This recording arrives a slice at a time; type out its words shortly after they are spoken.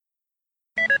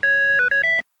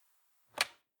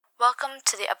Welcome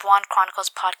to the Abwan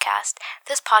Chronicles podcast.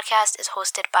 This podcast is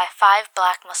hosted by 5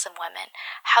 Black Muslim women,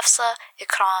 Hafsa,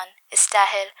 Ikran,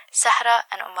 Istahil, Sahra,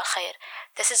 and Al Khair.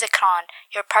 This is Ikran,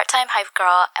 your part-time hype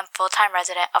girl and full-time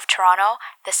resident of Toronto,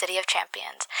 the city of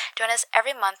champions. Join us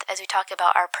every month as we talk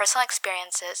about our personal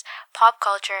experiences, pop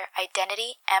culture,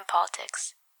 identity, and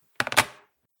politics.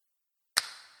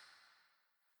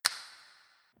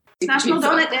 National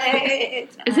Donut Day.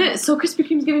 Is it? So Krispy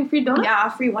Kreme's giving free donuts? Yeah,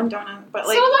 free one donut, but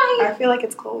like, So, I feel like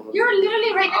it's closed. You're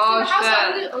literally right next to the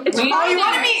house. It's Oh, you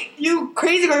wanted me? You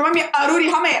crazy girl! You want me? Aruri,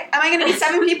 how many? Am I gonna be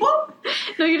 7 people?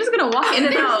 No, you're just gonna walk in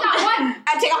and There's out. not one.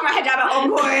 I take off my hijab at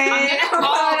home point. I take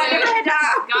my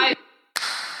hijab. Guys.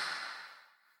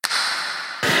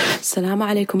 Assalamu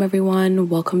alaikum everyone,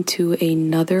 welcome to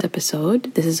another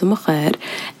episode. This is Khair,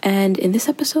 and in this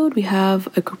episode we have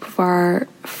a group of our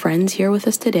friends here with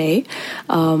us today.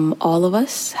 All of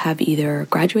us have either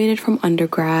graduated from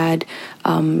undergrad,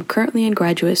 currently in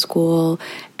graduate school,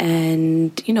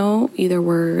 and either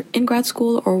we're in grad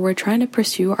school or we're trying to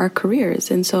pursue our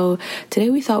careers. And so today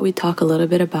we thought we'd talk a little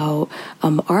bit about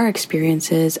our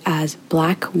experiences as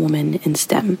Black women in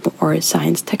STEM, or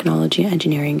science, technology,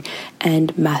 engineering,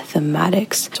 and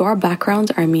mathematics. So our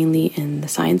backgrounds are mainly in the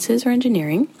sciences or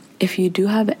engineering. If you do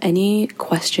have any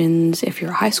questions, if you're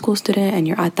a high school student and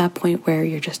you're at that point where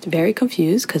you're just very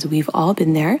confused, because we've all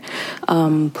been there,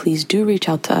 please do reach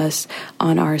out to us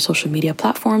on our social media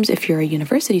platforms. If you're a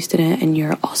university student and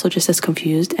you're also just as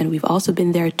confused, and we've also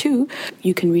been there too,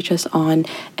 you can reach us on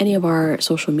any of our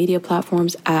social media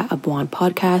platforms at Abwan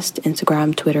Podcast,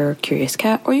 Instagram, Twitter, Curious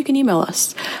Cat, or you can email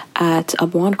us at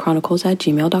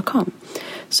abwanchronicles@gmail.com.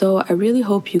 So I really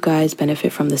hope you guys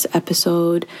benefit from this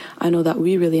episode. I know that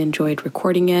we really enjoyed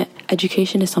recording it.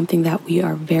 Education is something that we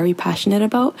are very passionate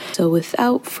about. So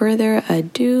without further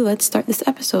ado, let's start this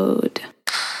episode.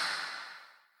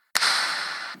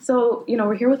 So,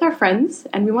 we're here with our friends,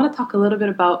 and we want to talk a little bit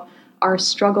about our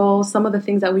struggles, some of the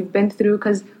things that we've been through,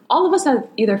 because all of us have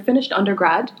either finished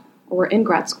undergrad or we're in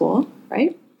grad school,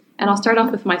 right? And I'll start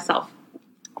off with myself.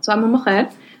 So I'm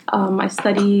Khair. I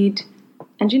studied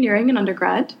engineering in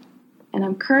undergrad, and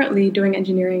I'm currently doing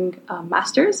engineering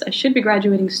master's. I should be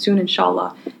graduating soon,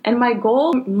 inshallah. And my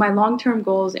long-term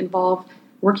goals involve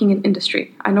working in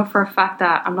industry. I know for a fact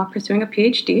that I'm not pursuing a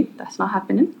PhD. That's not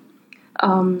happening.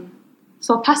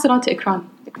 So I'll pass it on to Ikran.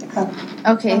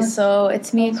 Okay, so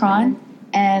it's me, Ikran,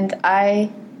 and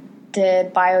I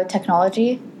did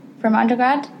biotechnology from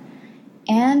undergrad,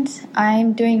 and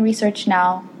I'm doing research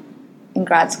now in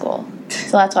grad school.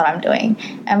 So that's what I'm doing.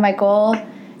 And my goal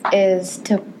is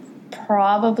to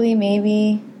probably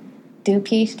maybe do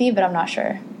PhD, but I'm not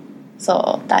sure.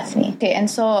 So that's me. Okay, and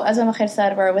so as Khair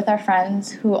said, we're with our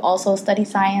friends who also study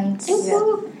science.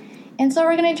 Yeah. And so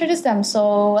we're going to introduce them.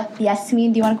 So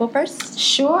Yasmin, do you want to go first?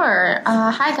 Sure.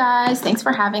 Hi, guys. Thanks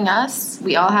for having us.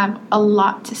 We all have a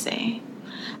lot to say.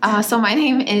 So my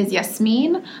name is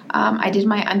Yasmin. I did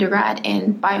my undergrad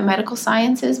in biomedical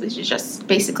sciences, which is just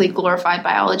basically glorified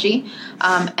biology.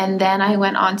 And then I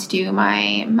went on to do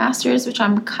my master's, which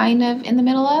I'm kind of in the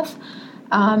middle of.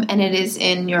 And it is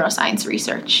in neuroscience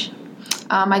research.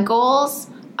 My goals,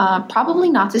 probably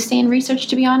not to stay in research,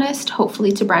 to be honest.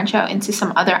 Hopefully to branch out into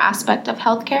some other aspect of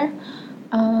healthcare.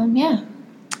 Yeah.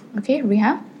 Okay,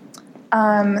 Riha?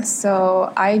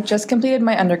 So I just completed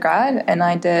my undergrad and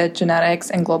I did genetics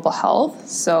and global health.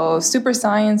 So super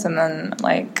science and then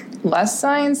like less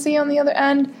sciencey on the other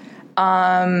end.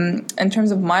 In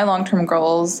terms of my long-term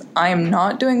goals, I am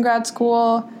not doing grad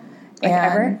school. Like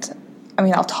ever? I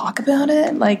mean, I'll talk about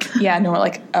it. Like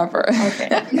ever. Okay.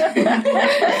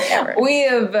 Ever. We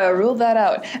have ruled that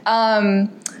out.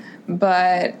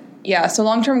 But yeah, so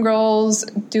long-term goals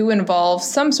do involve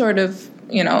some sort of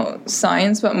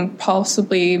science, but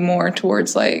possibly more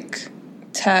towards like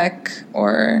tech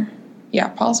or,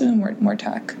 possibly more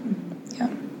tech. Yeah.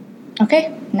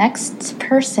 Okay, next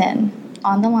person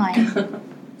on the line.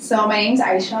 So my name's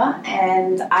Aisha,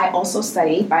 and I also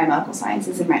study biomedical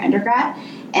sciences in my undergrad,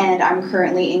 and I'm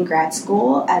currently in grad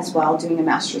school as well, doing a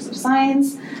master's of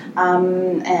science.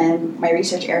 And my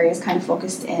research area is kind of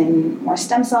focused in more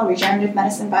stem cell, regenerative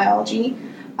medicine, biology,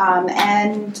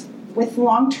 and with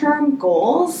long-term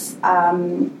goals,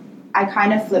 I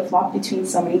kind of flip-flop between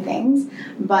so many things,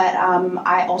 but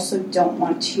I also don't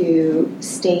want to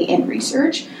stay in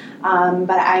research,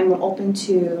 but I'm open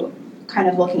to kind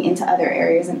of looking into other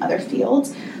areas and other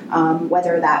fields,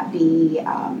 whether that be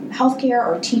healthcare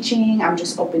or teaching. I'm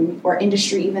just open, or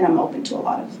industry even. I'm open to a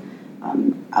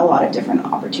lot of different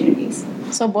opportunities.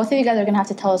 So both of you guys are going to have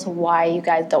to tell us why you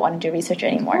guys don't want to do research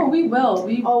anymore. Oh, we will.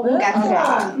 We'll get to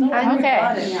that.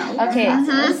 Okay.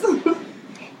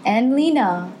 And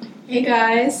Lena. Hey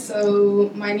guys, so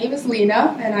my name is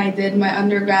Lena and I did my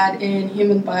undergrad in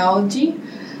human biology.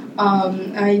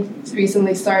 I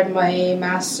recently started my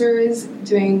master's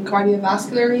doing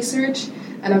cardiovascular research,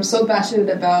 and I'm so passionate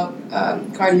about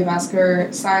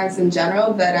cardiovascular science in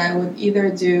general that I would either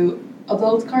do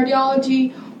adult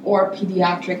cardiology or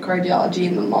pediatric cardiology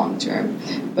in the long term.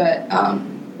 But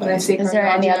when I say Is cardiology, there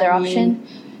any other I mean option?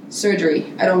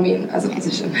 surgery. I don't mean as a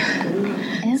physician.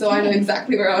 So I know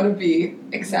exactly where I want to be,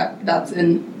 except that's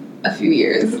in a few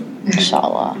years.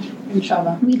 Inshallah.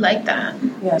 Inshallah. We like that.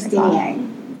 Yes. Dating.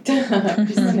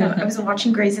 I was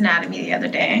watching Grey's Anatomy the other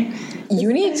day.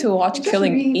 You need to watch Just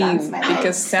Killing reading that Eve is my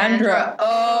because Sandra.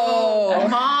 Oh, Oh.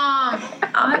 Mom,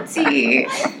 Auntie.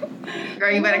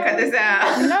 Girl, you better cut this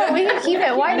out. No, we can keep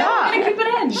it. Why not? Keep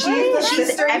it in. She's the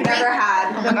sister you never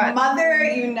had. Oh The my God. mother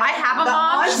you never I have a the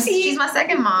mom. auntie. She's my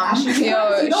second mom.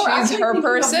 Yo, she's her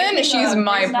person. She's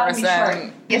my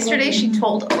person. Yesterday, she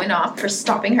told Owen off for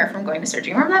stopping her from going to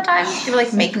surgery. Remember that time? They were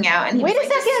like making out, and he Wait a was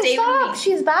like, second, "Stay stop. with me."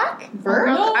 She's back?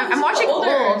 Girl, I'm watching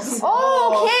Olds.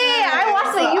 Oh, okay. I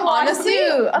watched it. You watched Honestly,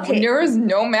 too. Okay. there was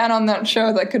no man on that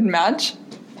show that could match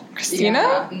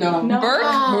Christina. No. Burke?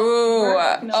 No. Boo.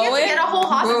 She had to get a whole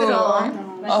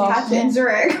hospital. Oh. That's in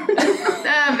Zurich,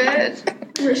 Ah,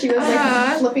 bitch. where she was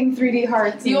like flipping 3D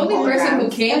hearts. The and only person who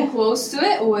holograms. came close to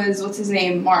it was, what's his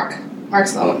name? Mark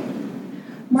Sloan.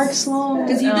 Mark Sloan.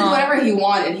 Because he did whatever he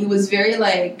wanted. He was very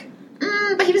like,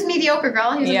 But he was mediocre,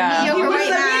 girl. He was Yeah. a mediocre white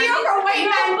man. mediocre white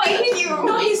man. Thank you.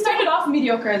 No, he started off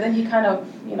mediocre, then he kind of,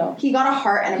 you know, He got a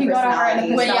heart and a he got a heart and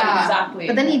a personality. personality. yeah. Exactly.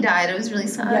 But then he died. It was really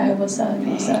sad. Yeah, it was sad. It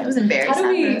was It sad. was embarrassing. How do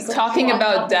we Talking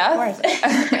about death.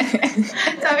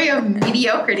 Talking of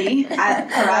mediocrity.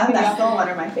 Karan, that's still one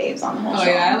of my faves on the whole oh show.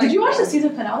 yeah, I like Did you watch the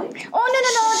season finale? Oh,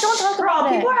 no. Don't talk Girl,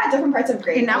 about people it. are at different parts of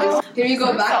grade. Okay, now we Can we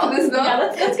go back to this though? Yeah,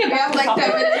 let's get We back have to like the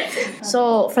 10 topic. minutes.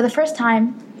 So, for the first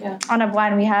time Yeah. on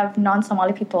Abwan, we have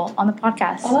non-Somali people on the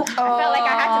podcast. Oh, that's I felt like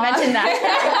I had to mention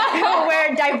that.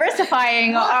 We're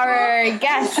diversifying our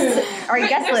guests, our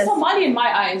guest They're list. Somali in my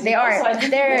eyes. They are. So I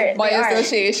think They're. By They are.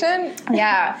 association?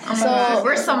 Yeah. So So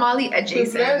we're Somali We've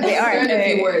adjacent. learned, They are. we've learned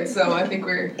a few words, so I think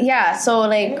we're yeah. So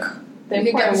like the we can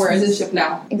get important words. citizenship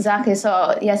now. exactly.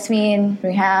 So Yasmin,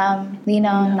 Riham,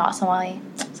 Lena, not Somali.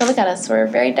 So look at us. We're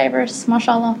very diverse.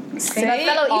 Mashallah. Say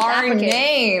fellow East our African.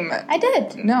 name. I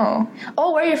did. No.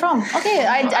 Oh, where are you from? Okay,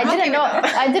 I didn't know.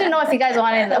 I didn't know if you guys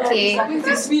wanted. Okay,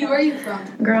 Speed, where are you from?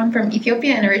 Girl, I'm from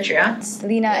Ethiopia and Eritrea.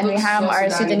 Lena and looks Riham so are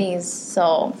Sudanese. Sudanese.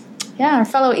 So yeah, our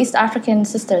fellow East African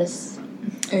sisters.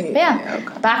 But yeah,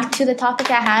 back to the topic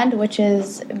at hand, which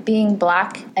is being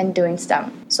black and doing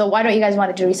STEM. So why don't you guys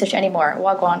want to do research anymore?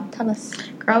 Wagwan, tell us.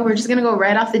 Girl, we're just gonna go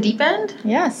right off the deep end.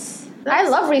 Yes, I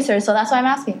love research, so that's why I'm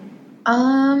asking.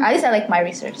 At least I like my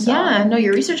research. So. Yeah, no,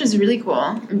 your research is really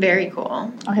cool. Very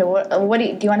cool. Okay, what do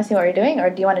you want to say what you're doing, or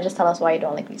do you want to just tell us why you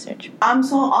don't like research?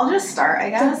 So I'll just start, I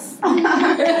guess.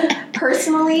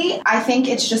 Personally, I think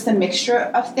it's just a mixture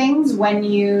of things. When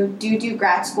you do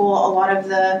grad school, a lot of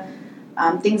the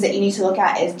things that you need to look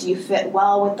at is, do you fit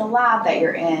well with the lab that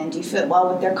you're in? Do you fit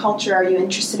well with their culture? Are you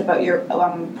interested about your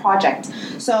project?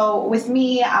 So with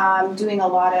me, I'm doing a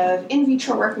lot of in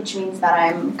vitro work, which means that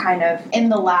I'm kind of in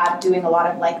the lab doing a lot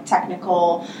of like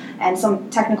technical and some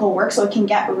technical work, so it can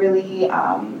get really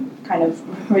kind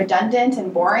of redundant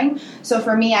and boring. So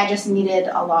for me, I just needed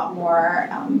a lot more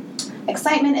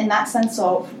excitement in that sense,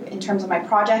 so in terms of my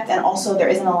project, and also there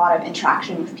isn't a lot of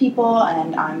interaction with people,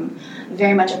 and I'm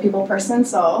very much a people person,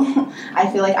 so I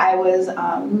feel like I was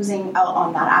losing out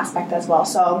on that aspect as well.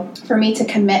 So for me to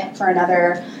commit for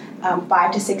another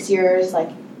 5 to 6 years, like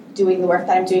doing the work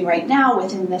that I'm doing right now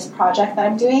within this project that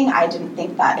I'm doing, I didn't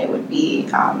think that it would be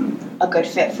a good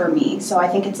fit for me. So I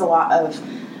think it's a lot of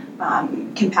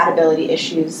compatibility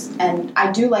issues, and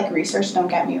I do like research, don't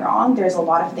get me wrong. There's a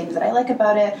lot of things that I like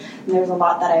about it, and there's a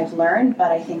lot that I've learned,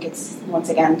 but I think it's, once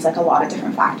again, it's like a lot of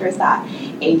different factors that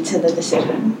aid to the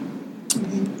decision.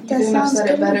 That sounds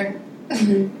said it better.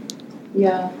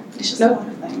 Yeah. It's just a lot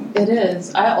of things. It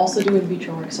is. I also do in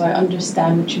vitro work, so I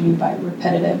understand what you mean by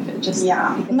repetitive. It just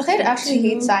Makhair actually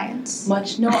hates science.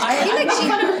 much. No, I make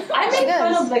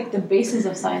fun of like the basis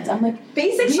of science. I'm like,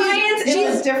 Basic science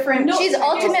is different. No, She's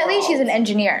ultimately she's an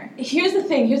engineer. here's the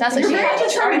thing. That's what It's she very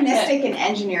is. deterministic in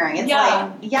engineering. It's Yeah.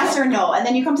 like yes or no, and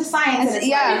then you come to science, and it's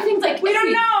Yeah. like, Things like we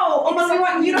don't know. Oh, but we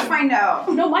want you to find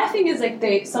out. No, my thing is like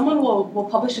someone will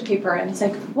publish a paper and it's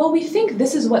like, well, we think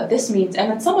this is what this means, and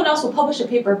then someone else will publish a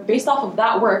paper based off of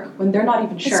that work when they're not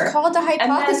even sure. It's called a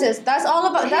hypothesis. That's all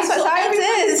about. That's what so science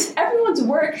is. Everyone's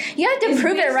work. You have to is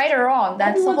prove it based- right or wrong.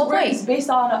 That's the everyone's whole work point. is based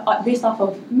off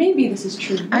of maybe this is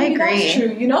true. I Maybe agree. That's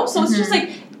true. You know, so it's just like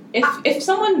if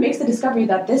someone makes the discovery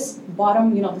that this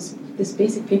bottom, this this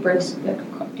basic paper is like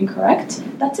incorrect,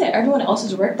 that's it. Everyone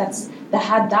else's work that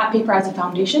had that paper as a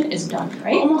foundation is done,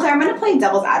 right? Well, I'm going to play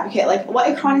devil's advocate. Like,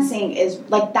 what Ikran is saying is,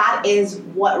 like, that is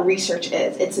what research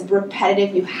is. It's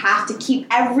repetitive. You have to keep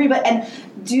everybody, and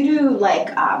due to, like,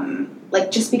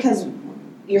 just because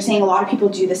you're saying a lot of people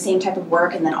do the same type of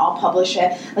work and then all publish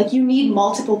it, like, you need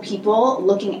multiple people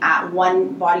looking at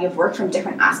one body of work from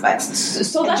different aspects.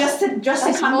 So that's just to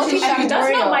come to that's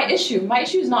not my issue. My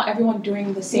issue is not everyone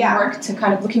doing the same work to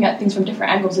kind of looking at things from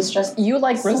different angles. It's just you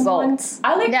like results.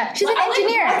 I like. Yeah, she's an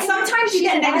engineer. Like, sometimes you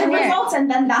get negative results,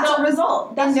 and then that's a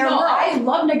result. I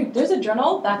love negative. There's a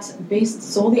journal that's based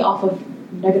solely off of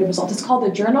negative results. It's called the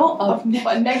Journal of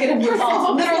Negative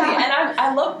Results, literally. And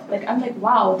I love, like, I'm like,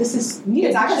 wow, this is needed.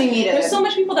 It's actually needed. There's so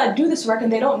much people that do this work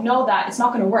and they don't know that it's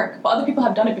not going to work, but other people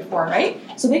have done it before, right?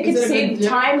 So they could save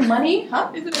time, money. Huh?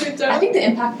 Is it a good journal? I think the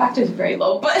impact factor is very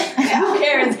low, but who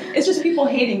cares? It's just people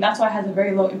hating. That's why it has a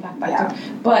very low impact factor.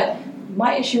 Yeah. But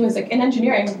my issue is, like, in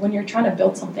engineering, when you're trying to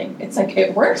build something, it's like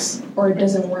it works or it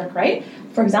doesn't work, right?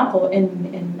 For example,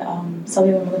 in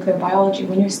cellular molecular biology,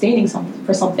 when you're staining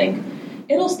for something,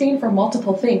 it'll stain for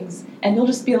multiple things, and you'll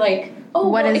just be like, oh,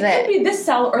 what is it? Could be this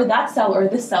cell or that cell or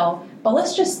this cell, but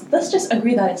let's just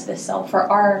agree that it's this cell for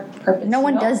our purpose. No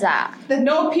one does that.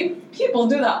 People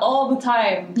do that all the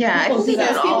time. Yeah, people do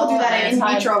that in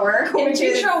vitro work. In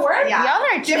vitro work? Yeah. Y'all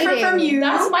are different cheating. from you.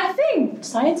 That's my thing.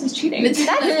 Science is cheating.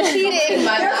 That's cheating.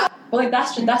 But, like,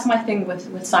 that's my thing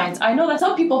with science. I know that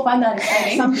some people find that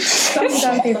exciting.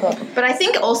 Some people. But I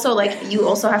think also, like, you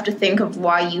also have to think of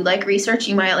why you like research.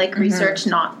 You might like research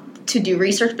not to do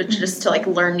research, but just to, like,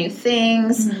 learn new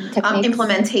things,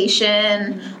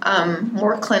 implementation,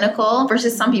 more clinical,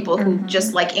 versus some people who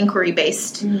just like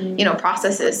inquiry-based,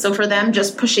 processes. So for them,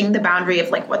 just pushing the boundary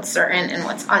of, like, what's certain and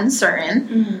what's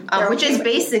uncertain, which is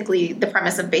basically the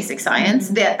premise of basic science,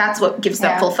 that's what gives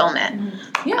them fulfillment.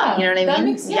 Yeah. You know what I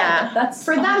mean? That's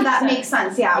for them, that makes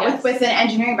sense. Yeah. Yes. With an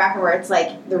engineering background where it's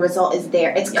like the result is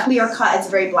there. It's clear cut. It's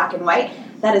very black and white.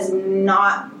 That is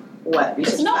not what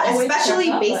research is. Especially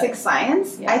basic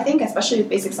science. I think, especially with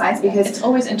basic science, because it's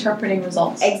always interpreting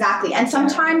results. Exactly. And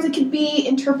sometimes it could be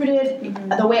interpreted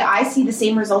the way I see the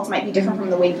same results might be different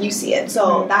from the way you see it.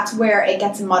 So that's where it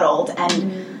gets muddled.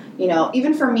 And,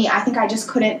 even for me, I think I just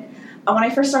couldn't, when I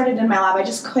first started in my lab, I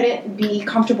just couldn't be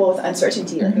comfortable with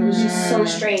uncertainty. Like, it was just so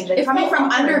strange. Like, coming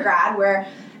from undergrad, where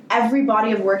every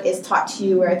body of work is taught to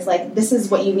you, where it's like, this is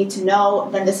what you need to know,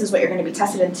 then this is what you're going to be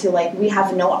tested into. Like, we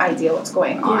have no idea what's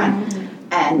going on.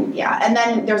 And and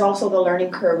then there's also the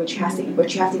learning curve, which you have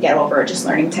to get over, just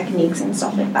learning techniques and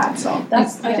stuff like that. So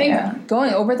that's I think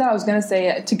going over that, I was going to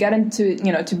say, to get into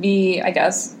to be, I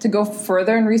guess, to go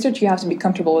further in research, you have to be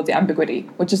comfortable with the ambiguity,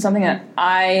 which is something that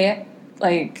I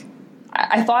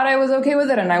thought I was okay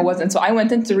with it, and I wasn't. So I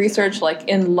went into research, like,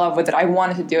 in love with it. I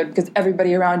wanted to do it because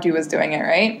everybody around you was doing it,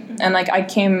 right? And, like, I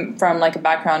came from, like, a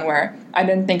background where I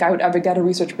didn't think I would ever get a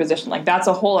research position. Like, that's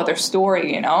a whole other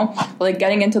story, But, like,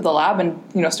 getting into the lab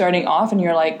and, starting off, and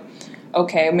you're like,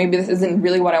 okay, maybe this isn't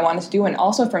really what I wanted to do. And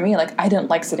also for me, like, I didn't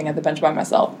like sitting at the bench by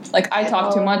myself. Like, I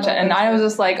talk too much, and I was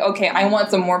just like, okay, I want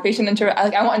some more patient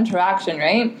I want interaction,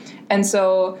 right? And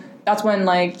so that's when,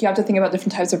 like, you have to think about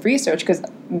different types of research, because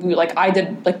I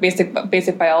did, like,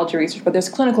 basic biology research, but there's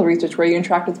clinical research where you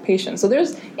interact with patients. So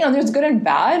there's there's good and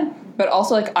bad, but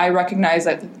also, like, I recognize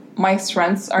that my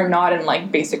strengths are not in,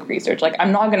 like, basic research. Like,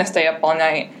 I'm not going to stay up all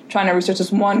night trying to research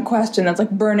this one question that's, like,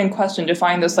 burning question to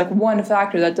find this, like, one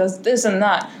factor that does this and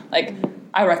that. Like,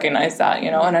 I recognize that,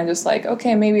 and I'm just like,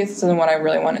 okay, maybe this isn't what I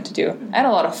really wanted to do. I had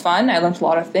a lot of fun. I learned a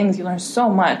lot of things. You learn so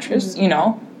much, just,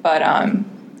 but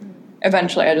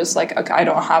eventually I just, like, okay, I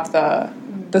don't have the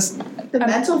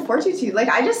mental fortitude. Like,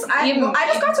 I just got to a point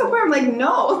where I'm like,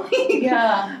 no.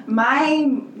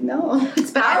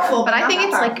 It's powerful. But I think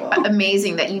it's powerful. Like,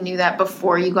 amazing that you knew that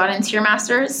before you got into your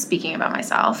master's, speaking about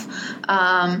myself.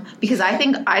 Because I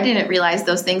think I didn't realize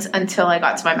those things until I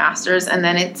got to my master's, and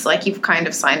then it's like you've kind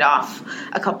of signed off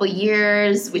a couple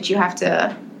years, which you have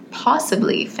to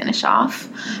possibly finish off.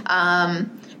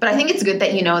 But I think it's good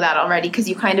that you know that already, because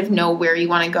you kind of know where you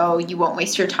want to go. You won't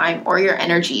waste your time or your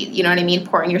energy, you know what I mean,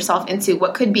 pouring yourself into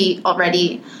what could be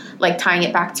already, like, tying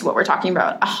it back to what we're talking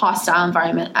about, a hostile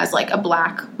environment as, like, a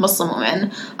Black Muslim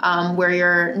woman, where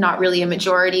you're not really a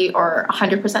majority or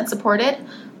 100% supported,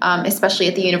 especially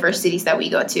at the universities that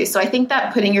we go to. So I think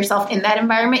that putting yourself in that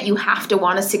environment, you have to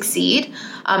want to succeed,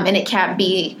 and it can't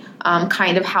be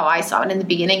kind of how I saw it in the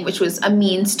beginning, which was a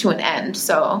means to an end.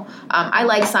 So I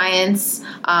like science.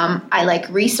 I like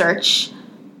research.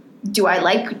 do I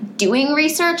like doing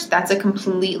research? That's a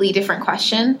completely different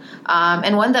question,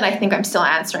 and one that I think I'm still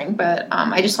answering. But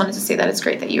I just wanted to say that it's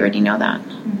great that you already know that.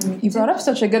 You brought up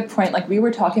such a good point. Like we were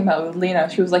talking about with Lena,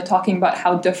 she was like talking about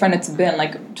how different it's been.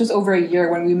 Like just over a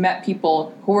year when we met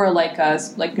people who were like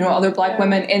us, like other Black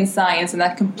women in science, and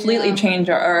that completely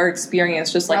changed our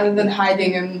experience. Just like rather than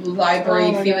hiding in the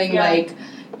library, feeling like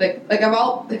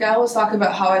I always talk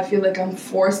about how I feel like I'm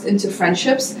forced into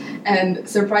friendships, and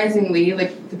surprisingly,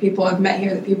 like the people I've met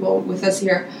here, the people with us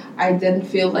here, I didn't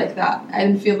feel like that. I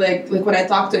didn't feel like when I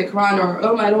talk to Ikran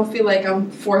or I don't feel like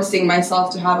I'm forcing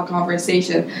myself to have a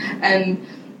conversation. And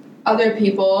other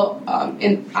people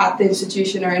at the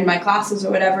institution or in my classes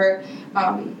or whatever,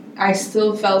 I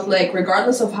still felt like,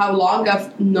 regardless of how long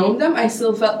I've known them, I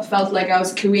still felt like I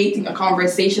was creating a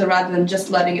conversation rather than just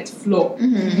letting it flow.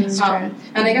 And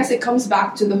I guess it comes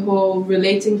back to the whole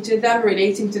relating to them,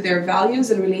 relating to their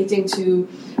values, and relating to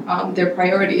their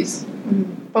priorities.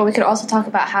 But we could also talk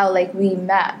about how, like, we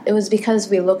met. It was because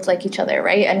we looked like each other,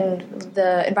 right? And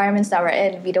the environments that we're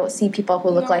in, we don't see people who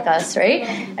look like us, right?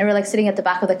 And we're, like, sitting at the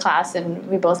back of the class, and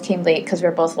we both came late because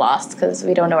we're both lost because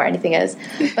we don't know where anything is.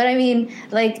 But, I mean,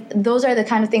 like, those are the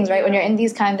kind of things, right? When you're in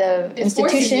these kind of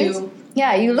institutions.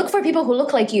 Yeah, you look for people who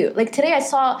look like you. Like, today I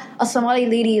saw a Somali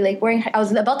lady, like, I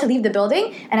was about to leave the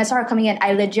building, and I saw her coming in.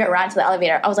 I legit ran to the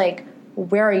elevator. I was like,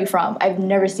 where are you from? I've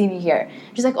never seen you here.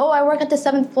 She's like, I work at the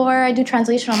 7th floor. I do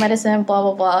translational medicine, blah,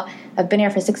 blah, blah. I've been here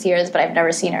for 6 years, but I've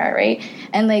never seen her, right?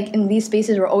 And, like, in these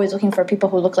spaces, we're always looking for people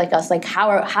who look like us. Like,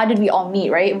 how did we all meet,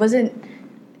 right? It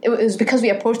was because we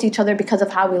approached each other because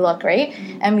of how we look, right?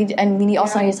 And we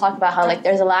also need to talk about how, like,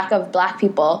 there's a lack of Black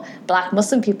people, Black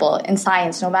Muslim people in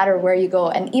science, no matter where you go.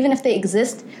 And even if they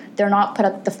exist, they're not put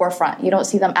at the forefront. You don't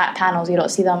see them at panels. You don't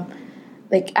see them,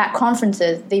 like, at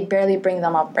conferences. They barely bring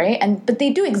them up, right? But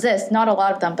they do exist. Not a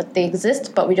lot of them, but they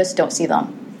exist, but we just don't see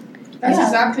them.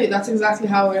 That's exactly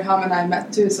how Ilham and I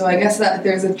met too. So I guess that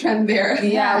there's a trend there.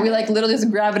 Yeah, we like literally just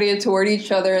gravitated toward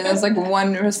each other, and there's like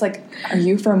one was like, "Are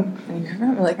you from?"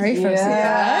 We're like, "Are you from?"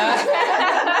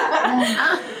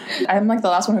 I'm like the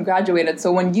last one who graduated,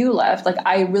 so when you left, like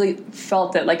I really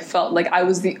felt like I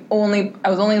was only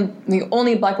the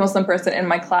only Black Muslim person in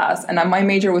my class, and my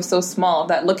major was so small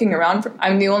that looking around,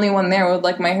 I'm the only one there with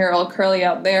like my hair all curly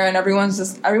out there, and everyone's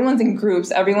in groups,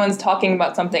 everyone's talking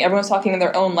about something, everyone's talking in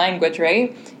their own language,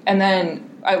 right? And then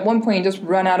at one point you just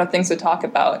run out of things to talk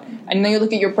about, and then you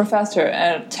look at your professor,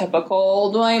 and a typical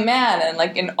old white man, and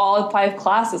like in all 5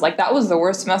 classes, like that was the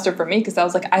worst semester for me because I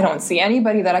was like, I don't see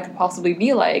anybody that I could possibly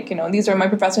be like, these are my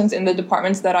professors in the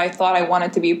departments that I thought I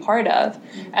wanted to be a part of,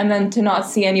 and then to not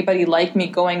see anybody like me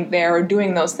going there or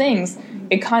doing those things,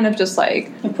 it kind of just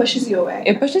like it pushes you away.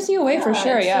 It pushes you away for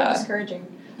sure. It's Yeah, so discouraging.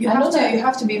 You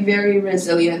have to be very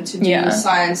resilient to do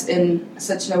science in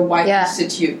such a wide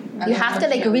institute. You have to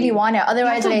like really want it,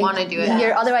 otherwise want to do it.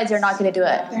 Otherwise you're not going to do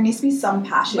it. There needs to be some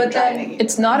passion driving you.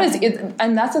 It's not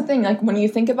and that's the thing. Like when you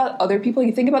think about other people,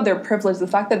 you think about their privilege, the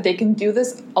fact that they can do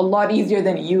this a lot easier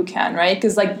than you can, right?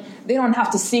 Because like they don't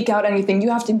have to seek out anything. You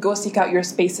have to go seek out your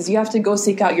spaces. You have to go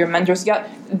seek out your mentors.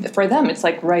 For them, it's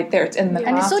like right there. It's in the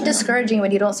and it's so discouraging when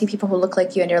you don't see people who look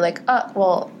like you, and you're like,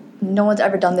 well, no one's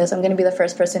ever done this. I'm going to be the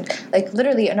first person. Like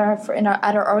literally at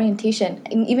our orientation,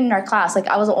 even in our class, like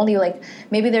I was the only like,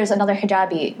 maybe there's another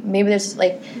hijabi, maybe there's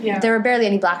like there were barely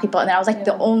any Black people, and then I was like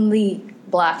the only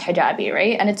Black hijabi,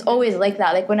 right? And it's always like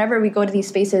that. Like whenever we go to these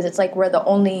spaces, it's like we're the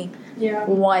only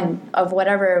one of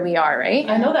whatever we are, right?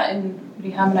 I know that in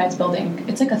Riham and I's building,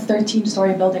 it's like a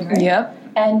 13-story building, right? Yep.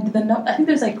 And I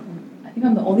think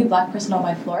I'm the only Black person on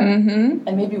my floor, and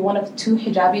maybe one of 2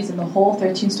 hijabis in the whole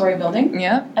 13-story building.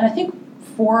 Yeah. And I think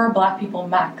 4 Black people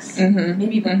max,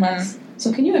 maybe even less.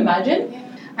 So can you imagine?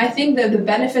 I think that the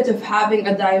benefit of having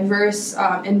a diverse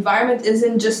environment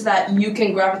isn't just that you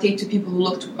can gravitate to people who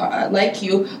look like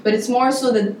you, but it's more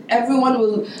so that everyone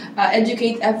will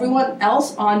educate everyone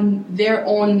else on their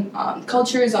own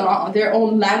cultures, on their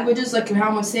own languages, like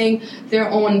Ilham was saying, their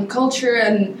own culture,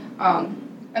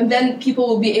 and then people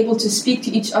will be able to speak to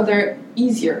each other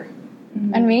easier.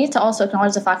 And we need to also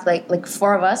acknowledge the fact that like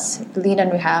 4 of us, Lena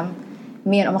and Riham,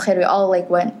 me and Khair, we all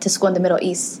like went to school in the Middle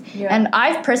East. And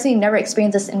I've personally never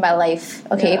experienced this in my life.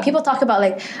 Okay, people talk about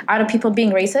like other people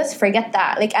being racist, forget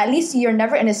that. Like at least you're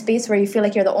never in a space where you feel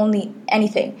like you're the only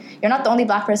anything. You're not the only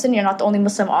Black person, you're not the only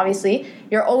Muslim, obviously.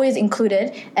 You're always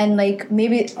included, and like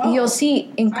maybe you'll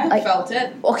see I felt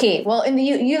it. Okay, well in the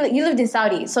you lived in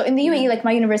Saudi. So in the UAE, like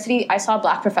my university, I saw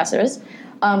Black professors.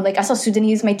 Like I saw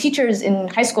Sudanese. My teachers in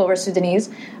high school were Sudanese.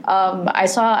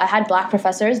 I had Black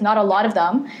professors, not a lot of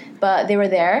them, but they were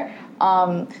there.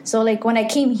 So like when I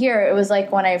came here, it was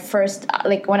like when I first,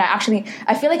 like when I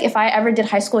feel like if I ever did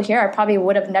high school here, I probably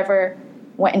would have never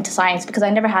went into science because I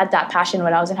never had that passion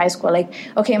when I was in high school. Like,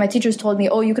 okay, my teachers told me,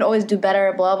 oh, you could always do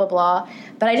better, blah, blah, blah.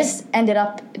 But I just ended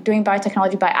up doing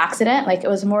biotechnology by accident. Like, it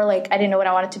was more like I didn't know what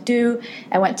I wanted to do.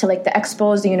 I went to like the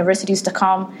expos, the universities to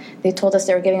come. They told us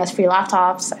they were giving us free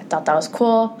laptops. I thought that was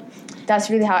cool. That's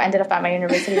really how I ended up at my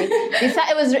university. They thought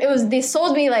it was. They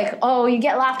sold me like, oh, you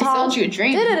get laptops. They sold you a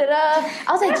dream. I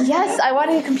was like, yes, I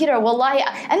wanted a computer. Wallahi.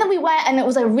 And then we went, and it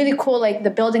was like really cool. Like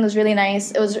the building was really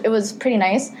nice. It was pretty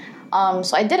nice.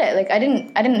 So I did it. Like I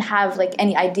didn't have like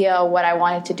any idea what I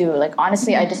wanted to do. Like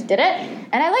honestly, I just did it,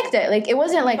 and I liked it. Like it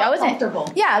wasn't like I wasn't comfortable.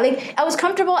 Yeah, like I was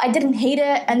comfortable. I didn't hate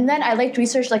it, and then I liked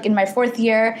research like in my 4th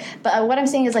year. But what I'm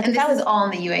saying is like And if this I was is all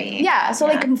in the UAE. yeah. So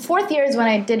like 4th year is when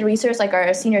I did research, like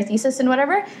our senior thesis and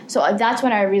whatever. So that's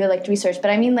when I really liked research. But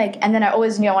I mean like, and then I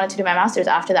always knew I wanted to do my master's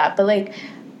after that. But like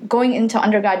going into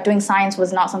undergrad doing science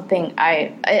was not something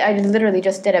I literally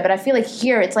just did it. But I feel like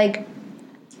here it's like.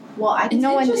 Well, I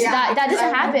No one that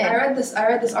doesn't happen. I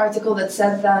read this article that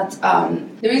said that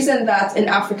the reason that in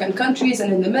African countries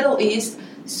and in the Middle East,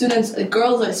 students,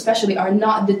 girls especially, are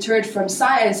not deterred from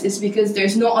science is because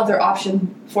there's no other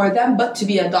option for them but to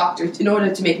be a doctor in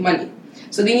order to make money.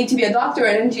 So they need to be a doctor or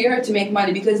an engineer to make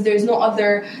money because there's no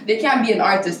other. They can't be an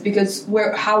artist because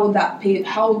how will that pay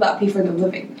for the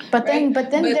living? But then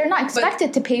they're not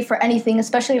expected to pay for anything,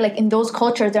 especially like in those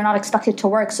cultures. They're not expected to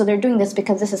work, so they're doing this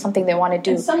because this is something they want to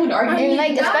do. And some would argue, And,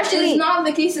 like, that especially is not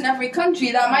the case in every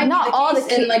country. That might Not all be the the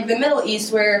case in like the Middle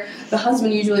East, where the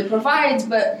husband usually provides,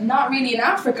 but not really in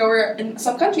Africa, where in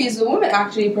some countries the women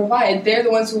actually provide. They're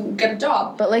the ones who get a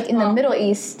job. But like in the Middle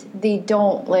East, they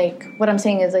don't like. What I'm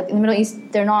saying is like in the Middle East,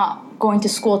 they're not going to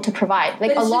school to provide.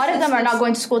 Like a lot of them are not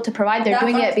going to school to provide. They're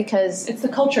doing it because it's the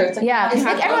culture. It's like it's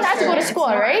like everyone has to go to school,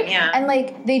 right? Yeah. And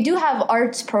like they do have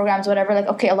arts programs, whatever. Like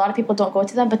okay, a lot of people don't go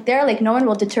to them, but they're like no one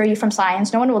will deter you from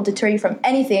science. No one will deter you from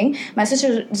anything. My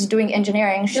sister is doing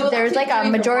engineering. There's like a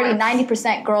majority,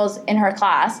 90% girls in her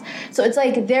class. So it's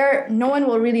like no one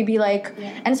will really be like,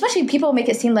 and especially people make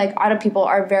it seem like Arab people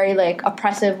are very like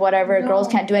oppressive, whatever. No. Girls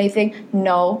can't do anything.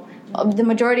 No. The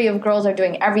majority of girls are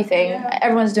doing everything. Yeah.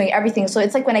 Everyone's doing everything. So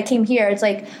it's like when I came here, it's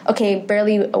like, okay,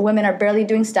 women are barely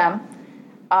doing STEM.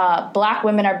 Black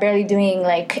women are barely doing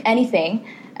like anything.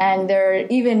 And they're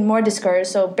even more discouraged.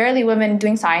 So barely women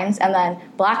doing science, and then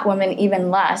black women even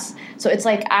less. So it's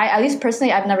like, at least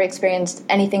personally, I've never experienced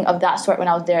anything of that sort when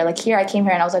I was there. Like here, I came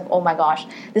here and I was like, oh my gosh,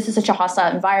 this is such a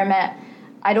hostile environment.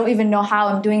 I don't even know how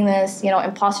I'm doing this,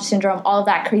 imposter syndrome, all of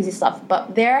that crazy stuff.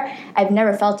 But there, I've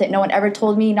never felt it. No one ever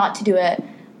told me not to do it,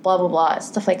 blah, blah, blah,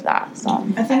 stuff like that. So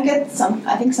I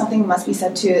think something must be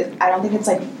said too. I don't think it's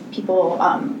like people,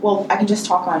 I can just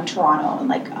talk on Toronto and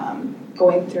like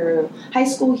going through high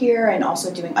school here and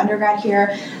also doing undergrad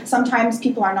here. Sometimes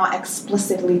people are not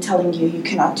explicitly telling you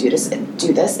cannot do this.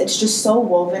 It's just so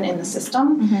woven in the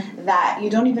system that you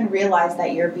don't even realize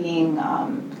that you're being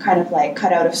kind of like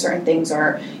cut out of certain things,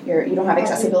 or you don't have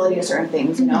accessibility to certain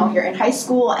things. You're in high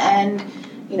school, and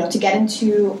to get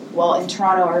into in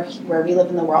Toronto or where we live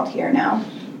in the world here now,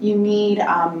 you need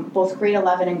both grade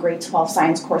 11 and grade 12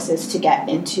 science courses to get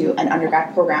into an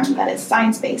undergrad program that is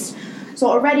science-based. So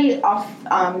already off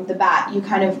the bat, you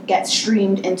kind of get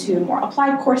streamed into more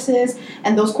applied courses,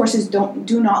 and those courses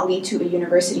do not lead to a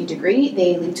university degree.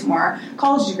 They lead to more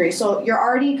college degrees. So you're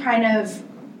already kind of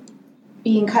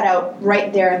being cut out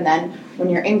right there and then when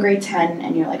you're in grade 10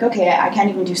 and you're like, okay, I can't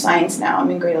even do science now.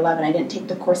 I'm in grade 11. I didn't take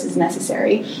the courses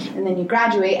necessary. And then you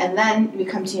graduate, and then you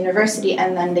come to university,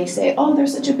 and then they say, oh,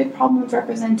 there's such a big problem with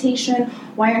representation.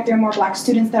 Why aren't there more black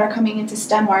students that are coming into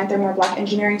STEM? Why aren't there more black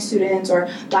engineering students or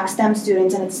black STEM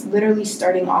students? And it's literally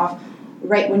starting off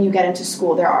right when you get into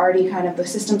school. They're already the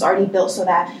system's already built so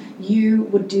that you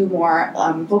would do more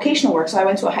vocational work. So I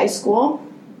went to a high school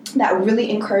that really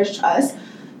encouraged us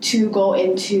to go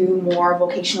into more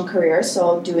vocational careers,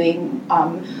 so doing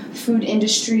food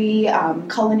industry,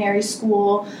 culinary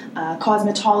school,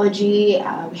 cosmetology,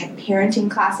 we had parenting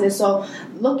classes. So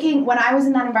when I was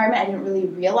in that environment, I didn't really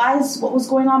realize what was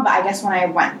going on, but I guess when I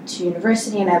went to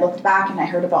university and I looked back and I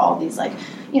heard about all these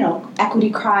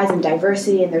equity cries and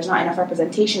diversity and there's not enough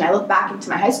representation, I look back into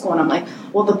my high school and I'm like,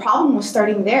 well, the problem was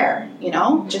starting there,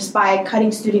 just by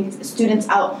cutting students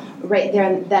out right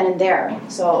there and then and there.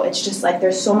 So it's just like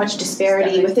there's so much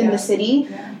disparity within the city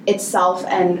itself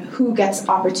and who gets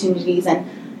opportunities. And,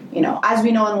 as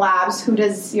we know in labs, who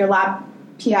does your lab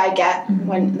PI get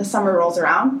when the summer rolls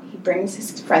around? He brings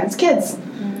his friends' kids.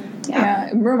 Yeah,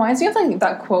 it reminds me of like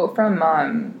that quote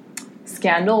from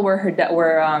Scandal where her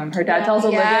dad tells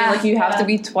Olivia you have to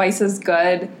be twice as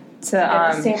good to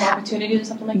get the same opportunities or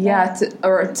something like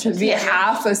that. to be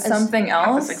half of something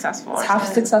else.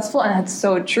 Half successful, and that's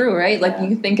so true, right? Like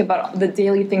you think about the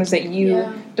daily things that you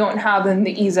don't have and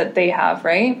the ease that they have,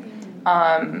 right?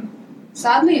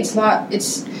 Sadly, it's not.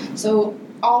 It's so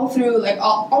all through like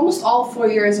almost all 4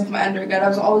 years of my undergrad, I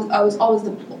was always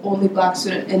the only black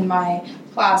student in my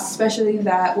class, especially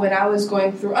that when I was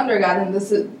going through undergrad, and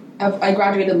I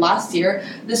graduated last year.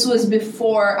 This was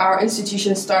before our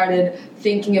institution started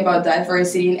thinking about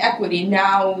diversity and equity.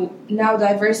 Now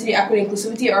diversity, equity,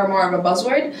 inclusivity are more of a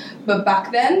buzzword, but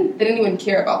back then they didn't even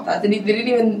care about that. They didn't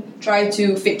even try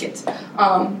to fake it.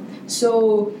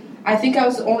 So I think I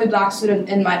was the only black student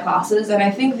in my classes, and I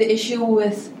think the issue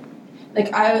with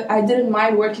I didn't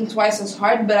mind working twice as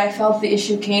hard, but I felt the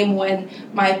issue came when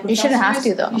my professors... You shouldn't have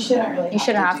to, though. You shouldn't really. You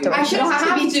shouldn't have to. I shouldn't have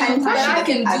to, but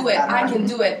I can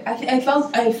do it.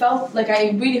 I felt like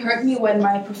it really hurt me when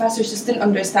my professors just didn't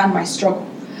understand my struggle.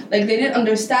 Like, they didn't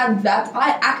understand that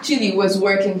I actually was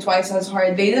working twice as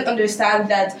hard. They didn't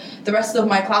understand that the rest of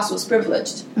my class was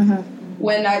privileged. Mm-hmm.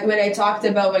 When I talked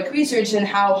about like research and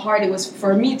how hard it was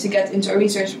for me to get into a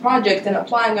research project and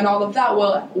applying and all of that,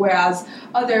 whereas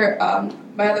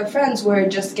my other friends were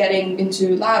just getting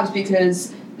into labs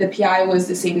because the PI was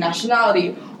the same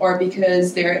nationality or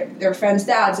because their friends'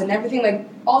 dads and everything, like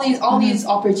all these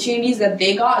opportunities that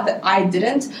they got that I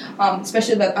didn't,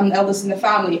 especially that I'm the eldest in the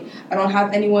family. I don't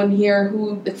have anyone here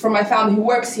from my family who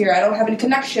works here. I don't have any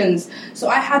connections. So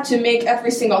I had to make every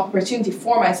single opportunity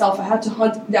for myself. I had to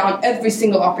hunt down every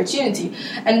single opportunity.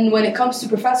 And when it comes to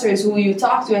professors who you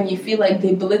talk to and you feel like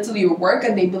they belittle your work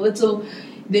and they belittle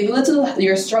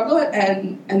your struggle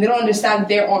and they don't understand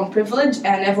their own privilege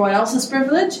and everyone else's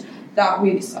privilege, that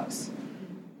really sucks.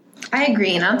 I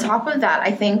agree. And on top of that,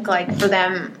 I think like for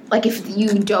them, like if you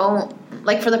don't,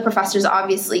 like for the professors,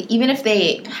 obviously, even if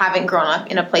they haven't grown up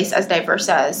in a place as diverse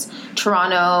as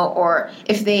Toronto, or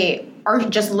if they are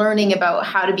just learning about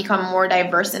how to become more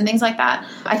diverse and things like that.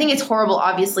 I think it's horrible,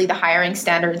 obviously, the hiring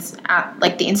standards at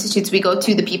like the institutes we go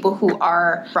to, the people who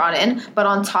are brought in. But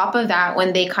on top of that,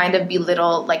 when they kind of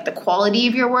belittle like the quality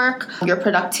of your work, your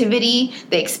productivity,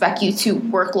 they expect you to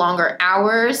work longer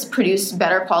hours, produce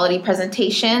better quality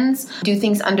presentations, do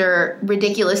things under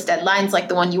ridiculous deadlines like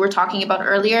the one you were talking about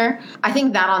earlier. I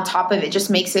think that on top of it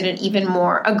just makes it an even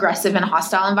more aggressive and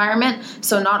hostile environment.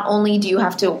 So not only do you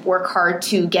have to work hard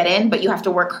to get in, but you have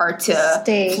to work hard to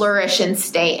flourish and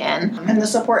stay in. And the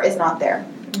support is not there.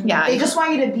 Yeah. They just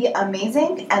want you to be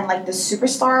amazing and like the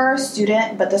superstar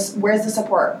student, but where's the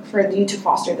support for you to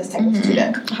foster this type of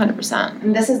student? 100%.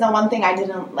 And this is the one thing I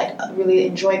didn't like really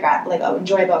enjoy about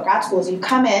grad school is you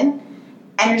come in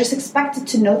and you're just expected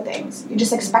to know things. You're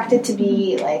just expected to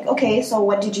be like, okay, so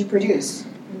what did you produce?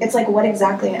 It's like, what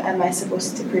exactly am I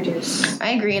supposed to produce?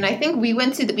 I agree, and I think we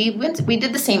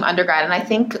did the same undergrad, and I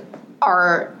think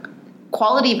our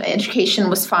quality of education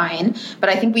was fine, but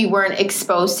I think we weren't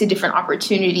exposed to different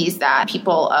opportunities that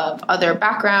people of other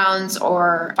backgrounds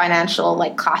or financial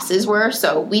like classes were.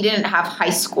 So we didn't have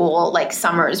high school like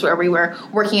summers where we were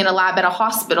working in a lab at a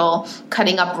hospital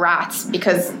cutting up rats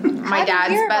because my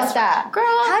dad's best girl.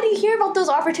 How do you hear about those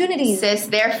opportunities? Sis,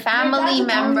 they're family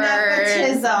members.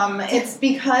 Nepotism. It's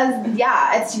because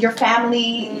it's your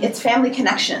family. It's family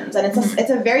connections, and it's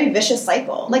a very vicious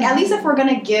cycle. Like at least if we're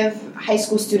gonna give high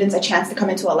school students a chance to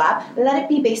come into a lab, let it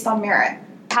be based on merit.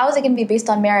 How is it going to be based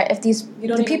on merit if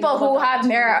the people who have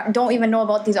merit don't even know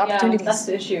about these opportunities? That's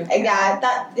the issue.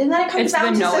 Yeah, and then it comes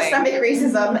down to systemic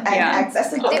racism and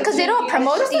accessibility. Because they don't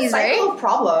promote these, right? It's just a cycle of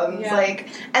problems. Yeah. Like,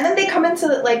 and then they come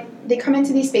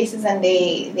into these spaces and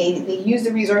they use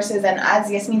the resources, and as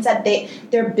Yasmin said,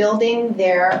 they're building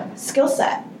their skill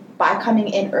set by coming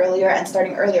in earlier and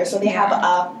starting earlier, so they have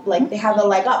a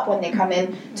leg up when they come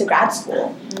in to grad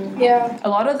school. Yeah, a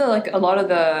lot of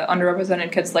the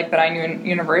underrepresented kids like that I knew in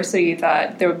university,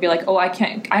 that they would be like, oh, I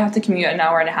have to commute an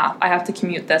hour and a half, I have to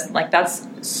commute this, like that's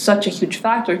such a huge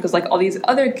factor because like all these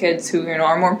other kids who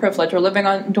are more privileged, are living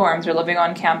on dorms, or living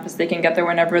on campus, they can get there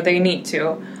whenever they need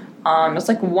to. It's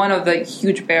like one of the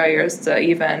huge barriers to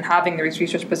even having these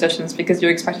research positions, because you're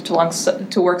expected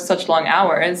to work such long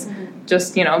hours.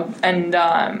 Just and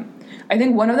I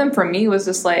think one of them for me was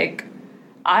just like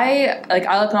I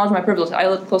acknowledge my privilege. I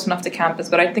live close enough to campus,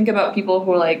 but I think about people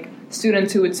who are like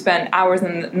students who would spend hours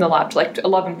in the lab to like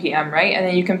 11 p.m. right, and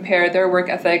then you compare their work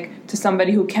ethic to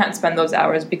somebody who can't spend those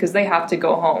hours because they have to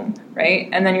go home, right?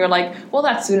 And then you're like, well,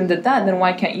 that student did that, then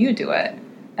why can't you do it?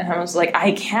 And I was like,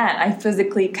 I can't. I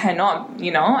physically cannot,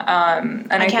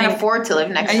 and I can't afford to live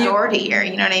next door to here.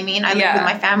 You know what I mean? I live with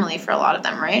my family for a lot of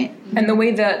them, right? And the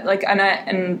way that, like,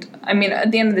 and I mean,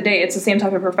 at the end of the day, it's the same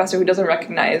type of professor who doesn't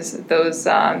recognize those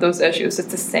issues. It's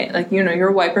the same, like,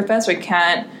 your white professor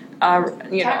can't,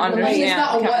 understand. It's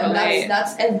not one.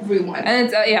 That's everyone.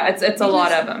 And it's a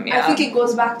lot of them. Yeah, I think it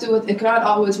goes back to what Ikran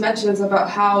always mentions about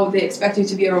how they expect you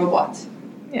to be a robot.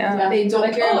 Yeah. They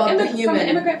don't care about the human.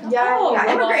 Immigrant.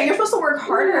 Immigrant. You're supposed to work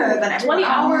harder than everyone.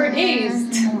 20-hour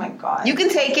days. Oh my god. You can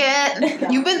take it.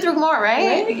 You've been through more,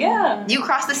 right? Yeah. You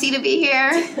crossed the sea to be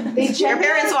here. Your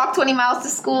parents walked 20 miles to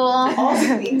school.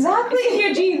 Exactly.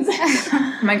 Your jeans.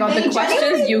 Oh my god, the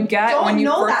questions you get when you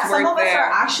first work there. Some of us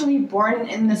are actually born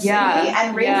in the city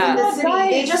and raised in the city. Right.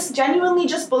 They just genuinely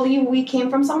just believe we came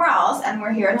from somewhere else and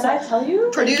we're here to tell you?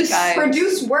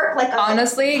 Produce work. Like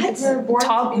honestly,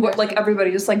 like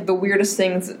everybody, just like the weirdest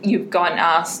things you've gotten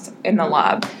asked in the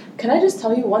lab. Can I just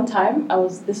tell you, one time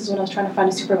this is when I was trying to find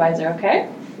a supervisor, okay?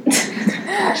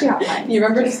 Actually not mine. You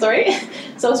remember the story?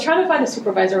 So I was trying to find a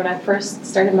supervisor when I first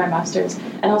started my master's,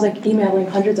 and I was like emailing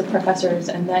hundreds of professors,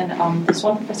 and then this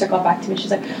one professor got back to me. She's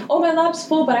like, "Oh, my lab's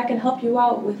full, but I can help you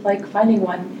out with like finding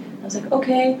one." I was like,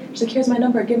 "Okay." She's like, "Here's my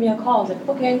number. Give me a call." I was like,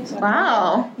 "Okay." So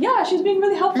wow. Yeah, she was being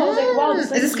really helpful. I was like, "Wow, is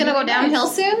this gonna go downhill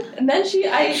soon?" And then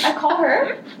I call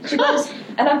her. She goes,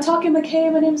 and I'm talking like, "Hey,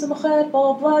 my name's Mokhed,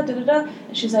 blah blah blah, da da da."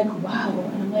 And she's like, "Wow."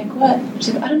 And I'm like, "What?"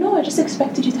 She's like, "I don't know. I just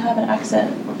expected you to have an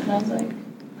accent." And I was like,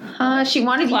 she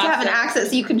wanted you to have an accent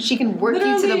so she can work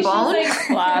you to the bone.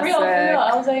 Like, real.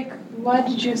 I was like, "Why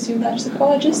did you assume that?" She's like,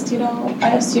 "Oh, I just, I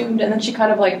assumed." And then she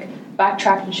kind of like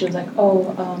backtracked and she was like,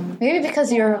 maybe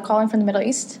because you're calling from the Middle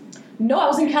East? No, I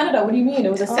was in Canada. What do you mean?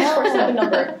 It was a 647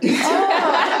 number. So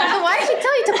why did she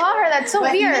tell you to call her? That's so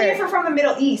weird. Even if you're from the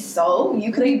Middle East, so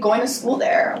you could be going to school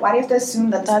there. Why do you have to assume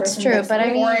that that's true? But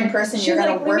I mean, foreign person, you're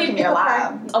going to work in your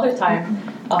lab. Other time,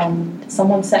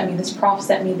 this prof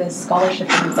sent me this scholarship.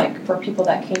 It was like for people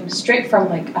that came straight from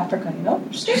like Africa,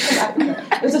 straight from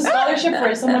Africa. It was a scholarship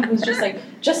for someone who's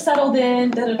just settled in,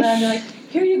 da da da. And they're like,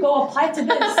 "Here you go, apply to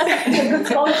this. It's a good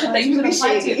scholarship that you can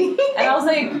apply to." And I was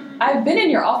like, "I've been in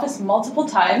your office multiple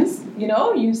times.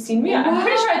 You've seen me. I'm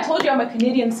pretty sure I told you I'm a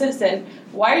Canadian citizen.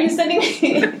 Why are you sending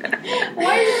me?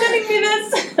 Why are you sending me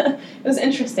this?" It was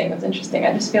interesting.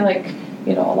 I just feel like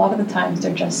a lot of the times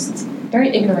they're just very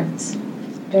ignorant,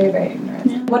 very very ignorant.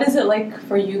 Yeah. What is it like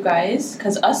for you guys?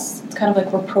 Because us, it's kind of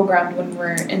like we're programmed when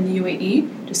we're in the UAE,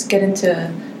 just get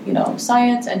into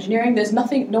science, engineering. There's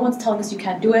nothing, no one's telling us you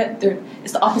can't do it.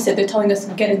 It's the opposite. They're telling us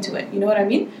get into it. You know what I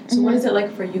mean? So what is it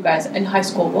like for you guys in high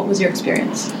school? What was your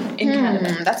experience in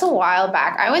Canada? That's a while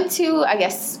back. I went to, I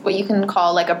guess, what you can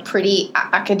call like a pretty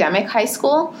academic high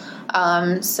school.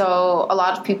 So a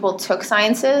lot of people took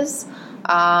sciences.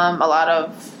 A lot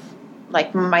of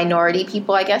like minority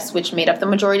people, I guess, which made up the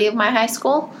majority of my high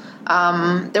school.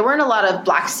 There weren't a lot of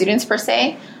black students per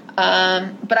se.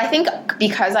 But I think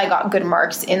because I got good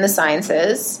marks in the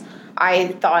sciences, I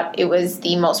thought it was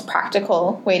the most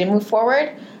practical way to move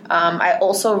forward. I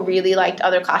also really liked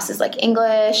other classes like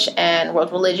English and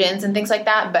world religions and things like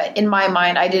that. But in my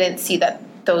mind, I didn't see that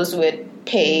those would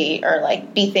pay or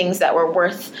like be things that were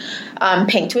worth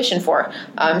paying tuition for.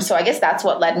 So I guess that's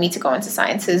what led me to go into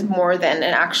sciences more than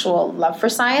an actual love for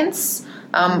science.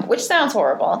 Which sounds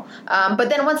horrible. But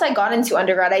then once I got into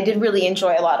undergrad, I did really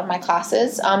enjoy a lot of my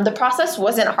classes. The process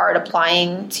wasn't hard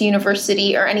applying to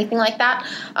university or anything like that.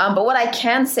 But what I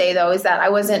can say, though, is that I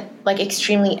wasn't like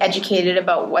extremely educated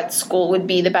about what school would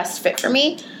be the best fit for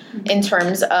me in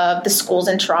terms of the schools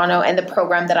in Toronto and the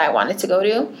program that I wanted to go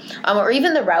to, or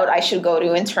even the route I should go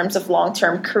to in terms of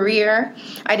long-term career.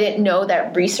 I didn't know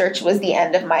that research was the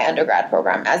end of my undergrad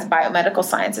program as biomedical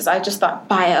sciences. I just thought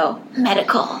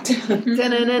biomedical,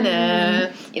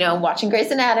 watching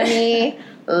Grey's Anatomy,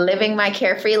 living my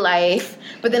carefree life.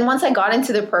 But then once I got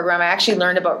into the program, I actually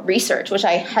learned about research, which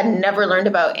I had never learned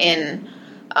about in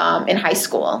high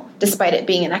school, despite it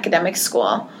being an academic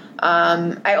school.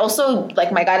 I also,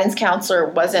 like, my guidance counselor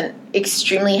wasn't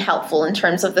extremely helpful in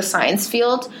terms of the science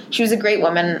field. She was a great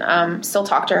woman, still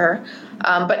talk to her,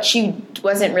 but she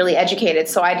wasn't really educated,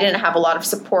 so I didn't have a lot of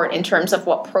support in terms of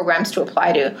what programs to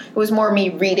apply to. It was more me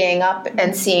reading up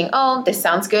and seeing, oh, this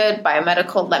sounds good,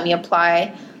 biomedical, let me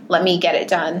apply, let me get it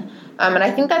done. And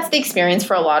I think that's the experience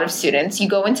for a lot of students. You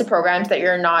go into programs that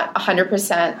you're not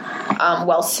 100%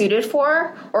 well suited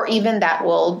for, or even that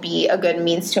will be a good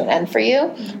means to an end for you,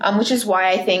 which is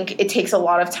why I think it takes a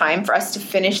lot of time for us to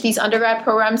finish these undergrad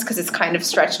programs, because it's kind of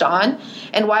stretched on,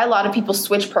 and why a lot of people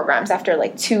switch programs after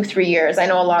like 2-3 years. I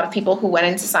know a lot of people who went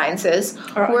into sciences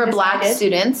who were Black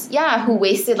students, who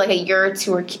wasted like a year or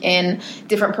two in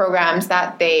different programs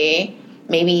that they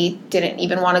maybe didn't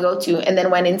even want to go to, and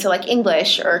then went into like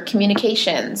English or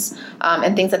communications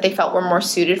and things that they felt were more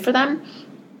suited for them.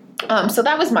 So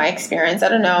that was my experience. I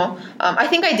don't know. I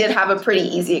think I did have a pretty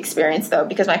easy experience though,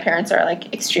 because my parents are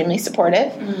like extremely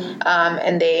supportive,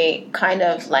 and they kind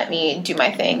of let me do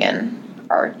my thing and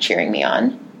are cheering me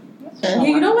on. Yeah,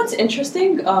 you know what's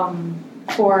interesting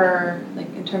for like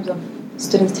in terms of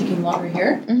students taking longer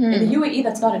here in the UAE,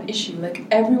 that's not an issue. Like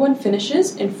everyone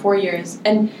finishes in 4 years,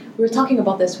 and we were talking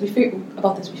about this. We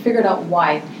figured out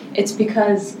why. It's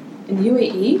because in the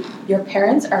UAE, your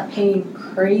parents are paying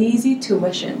crazy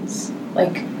tuitions,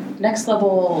 like next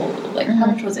level. Like how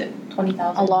much was it?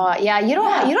 20,000. A lot. Yeah, you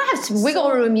don't have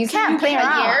wiggle room. You can't play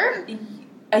around.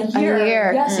 A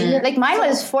year. Yes, a year. Like mine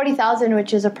was 40,000,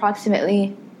 which is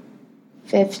approximately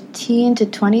 $15,000 to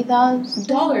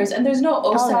 $20,000, and there's no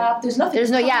OSAP. There's nothing.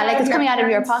 There's no like it's coming out of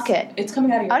your pocket. It's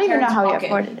coming out of your. I don't even know how pocket. you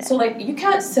afforded it. So like you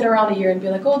can't sit around a year and be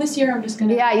like, oh, this year I'm just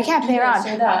gonna. Yeah, you can't play around.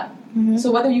 Or that.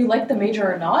 So whether you like the major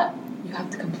or not, you have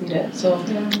to complete it. So.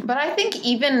 But I think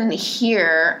even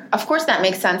here, of course that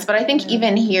makes sense. But I think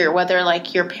even here, whether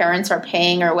like your parents are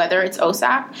paying or whether it's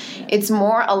OSAP, it's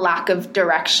more a lack of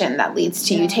direction that leads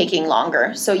to you taking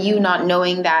longer. So you not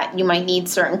knowing that you might need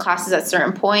certain classes at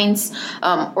certain points,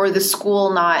 or the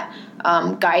school not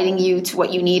guiding you to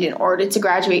what you need in order to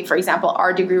graduate. For example,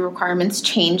 our degree requirements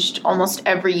changed almost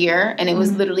every year, and it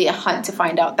was literally a hunt to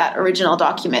find out that original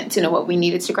document to know what we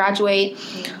needed to graduate,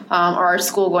 or our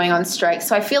school going on strike.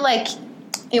 So I feel like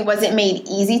it wasn't made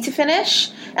easy to finish.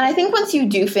 And I think once you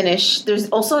do finish, there's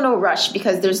also no rush,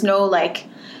 because there's no like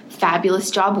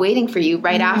fabulous job waiting for you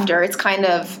right after. It's kind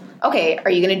of, okay, are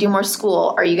you going to do more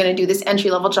school? Are you going to do this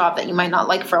entry-level job that you might not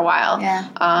like for a while?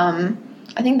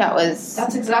 I think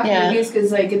that's exactly the case,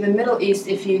 because like in the Middle East,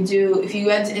 if you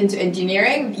went into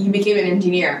engineering, you became an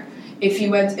engineer. If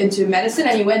you went into medicine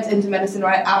and you went into medicine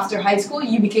right after high school,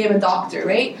 you became a doctor,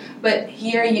 right? But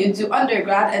here you do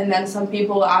undergrad, and then some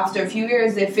people after a few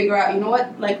years they figure out, you know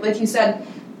what, like you said,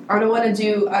 I don't want to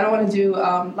do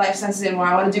life sciences anymore.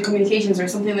 I want to do communications or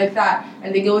something like that,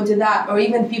 and they go into that. Or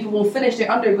even people will finish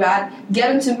their undergrad, get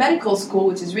into medical school,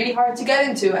 which is really hard to get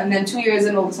into, and then 2 years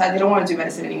in they'll decide they don't want to do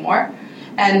medicine anymore.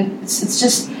 And it's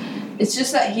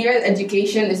just that here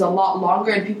education is a lot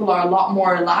longer and people are a lot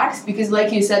more relaxed, because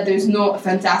like you said, there's no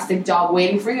fantastic job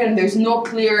waiting for you, and there's no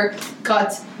clear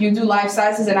cut, you do life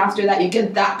sciences and after that you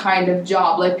get that kind of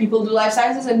job. Like people do life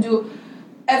sciences and do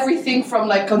everything from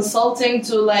like consulting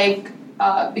to like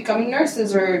becoming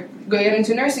nurses or going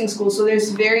into nursing school. So there's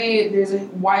a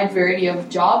wide variety of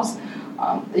jobs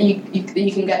that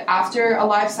you can get after a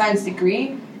life science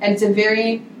degree, and it's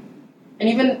and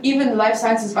even the life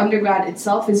sciences undergrad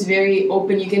itself is very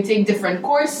open. You can take different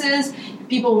courses.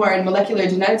 People who are in molecular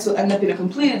genetics will end up in a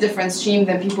completely different stream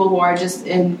than people who are just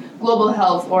in global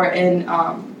health or in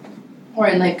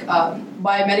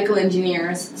biomedical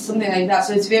engineers, something like that.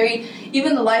 So it's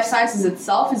even the life sciences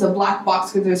itself is a black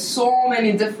box, because there's so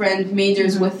many different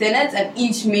majors within it, and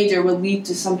each major will lead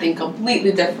to something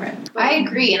completely different. I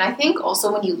agree, and I think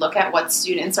also when you look at what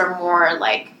students are more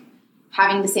like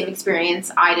having the same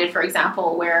experience I did, for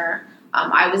example, where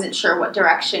I wasn't sure what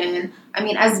direction. I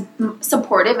mean, as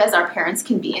supportive as our parents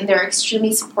can be, and they're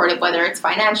extremely supportive, whether it's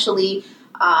financially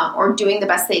or doing the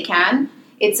best they can,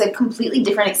 it's a completely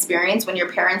different experience when your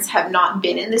parents have not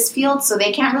been in this field, so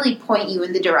they can't really point you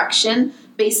in the direction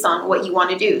based on what you want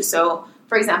to do. So,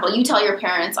 for example, you tell your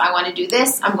parents, I want to do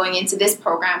this, I'm going into this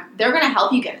program. They're going to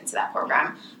help you get into that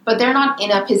program, but they're not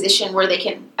in a position where they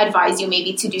can advise you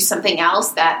maybe to do something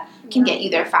else that can get you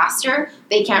there faster.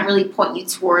 They can't really point you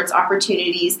towards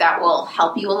opportunities that will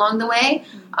help you along the way.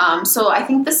 So I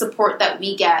think the support that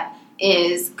we get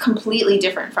is completely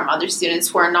different from other students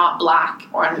who are not Black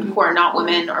or who are not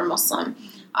women or Muslim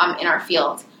in our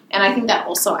field. And I think that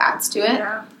also adds to it.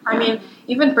 Yeah. I mean,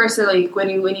 even personally, when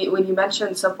you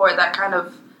mentioned support, that kind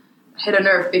of hit a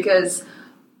nerve, because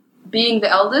being the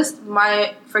eldest,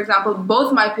 for example,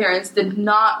 both my parents did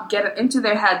not get it into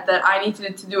their head that I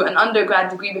needed to do an undergrad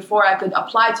degree before I could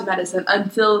apply to medicine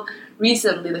until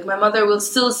recently. Like, my mother will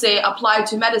still say, apply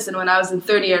to medicine when I was in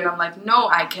third year, and I'm like, no,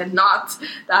 I cannot.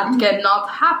 That cannot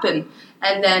happen.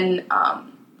 And then,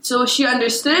 so she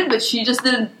understood, but she just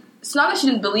didn't, it's not that she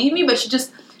didn't believe me, but she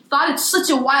just thought it's such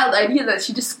a wild idea that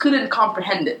she just couldn't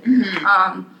comprehend it.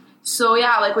 So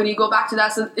yeah, like when you go back to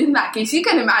that, so in that case, you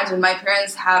can imagine my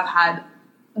parents have had,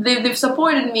 they've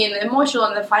supported me in the emotional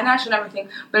and the financial and everything,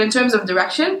 but in terms of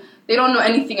direction, they don't know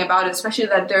anything about it, especially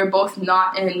that they're both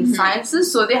not in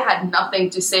sciences, so they had nothing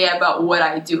to say about what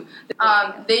I do.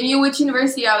 They knew which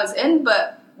university I was in,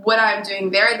 but what I'm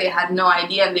doing there, they had no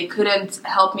idea, and they couldn't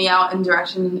help me out in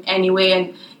direction in any way.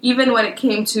 And even when it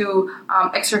came to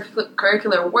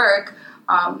extracurricular work,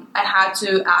 I had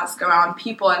to ask around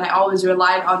people, and I always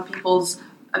relied on people's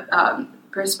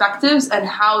perspectives and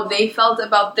how they felt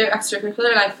about their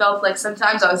extracurricular, and I felt like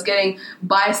sometimes I was getting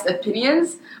biased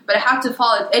opinions, but I had to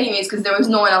follow it anyways because there was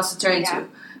no one else to turn to.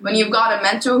 When you've got a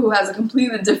mentor who has a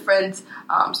completely different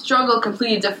struggle,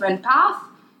 completely different path,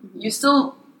 you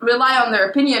still rely on their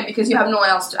opinion because you have no one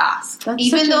else to ask.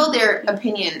 Even though their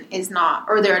opinion is not,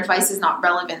 or their advice is not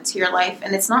relevant to your life,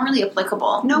 and it's not really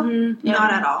applicable. No,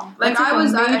 not at all. Like I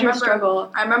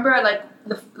remember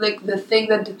the thing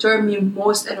that deterred me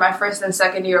most in my first and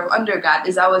second year of undergrad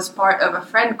is I was part of a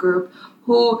friend group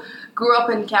who grew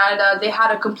up in Canada. They had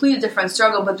a completely different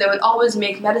struggle, but they would always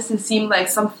make medicine seem like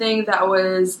something that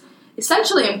was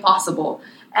essentially impossible.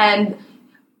 And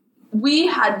we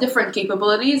had different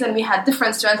capabilities and we had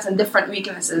different strengths and different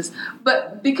weaknesses.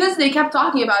 But because they kept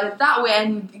talking about it that way,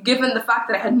 and given the fact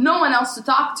that I had no one else to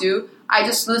talk to, I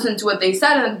just listened to what they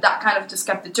said, and that kind of just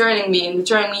kept deterring me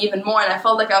even more. And I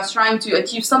felt like I was trying to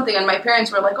achieve something, and my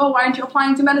parents were like, "Oh, why aren't you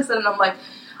applying to medicine?" And I'm like,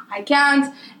 "I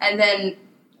can't." And then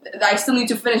I still need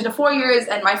to finish the 4 years,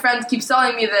 and my friends keep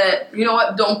telling me that, you know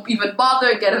what, don't even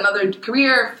bother, get another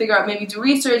career, figure out, maybe do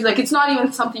research. Like, it's not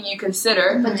even something you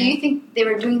consider. But do you think they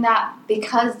were doing that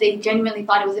because they genuinely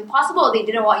thought it was impossible, or they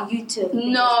didn't want you to?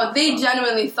 No, they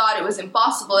genuinely thought it was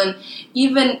impossible, and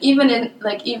even in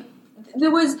like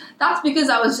that's because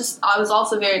I was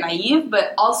also very naive,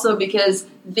 but also because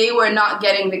they were not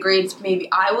getting the grades maybe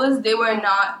I was. They were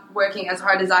not working as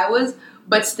hard as I was.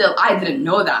 But still, I didn't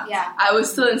know that. Yeah. I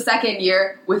was still in second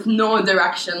year with no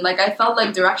direction. Like, I felt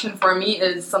like direction for me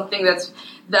is something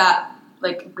that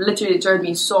literally deterred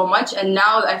me so much. And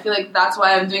now I feel like that's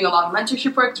why I'm doing a lot of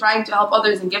mentorship work, trying to help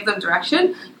others and give them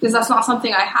direction, because that's not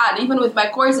something I had. Even with my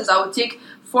courses, I would take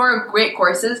 4 great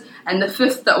courses, and the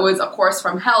 5th that was a course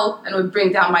from hell and would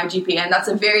bring down my GPA. And that's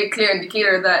a very clear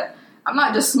indicator that I'm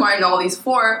not just smart in all these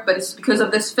 4, but it's because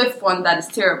of this 5th one that is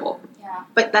terrible.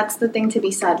 But that's the thing to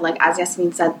be said. Like, as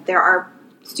Yasmin said, there are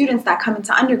students that come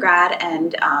into undergrad,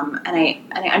 and I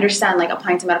understand, like,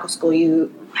 applying to medical school,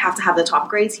 you have to have the top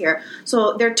grades here.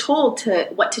 So they're told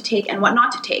what to take and what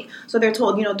not to take. So they're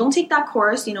told, don't take that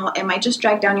course. It might just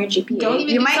drag down your GPA. Don't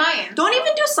even do science. Don't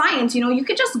even do science. You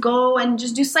could just go and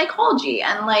just do psychology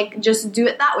and just do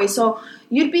it that way. So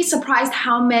you'd be surprised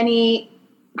how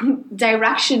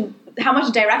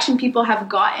much direction people have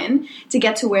gotten to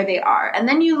get to where they are. And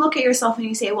then you look at yourself and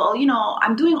you say, well,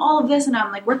 I'm doing all of this and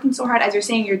I'm working so hard. As you're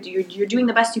saying, you're doing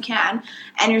the best you can.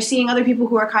 And you're seeing other people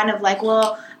who are kind of like,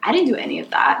 well, I didn't do any of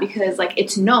that, because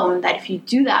it's known that if you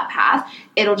do that path,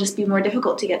 it'll just be more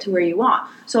difficult to get to where you want.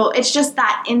 So it's just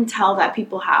that intel that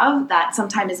people have that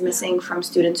sometimes is missing from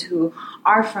students who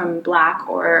are from Black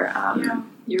or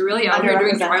You're really out here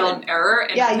doing trial and error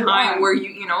in a time where in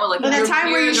a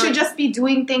time where you should just be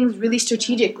doing things really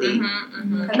strategically.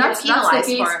 And that's the case.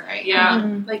 For it, right? Yeah.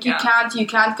 You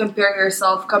can't compare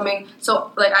yourself coming.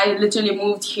 So I literally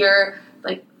moved here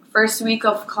first week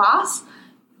of class.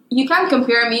 You can't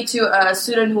compare me to a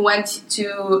student who went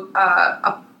to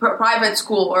a private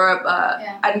school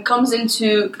and comes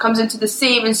into the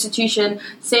same institution,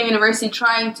 same university,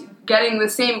 getting the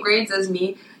same grades as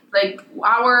me.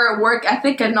 Our work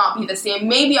ethic cannot be the same.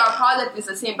 Maybe our product is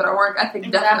the same, but our work ethic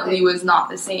definitely was not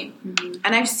the same. Mm-hmm.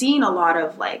 And I've seen a lot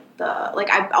of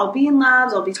I'll be in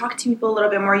labs, I'll be talking to people a little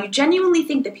bit more. You genuinely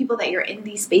think the people that you're in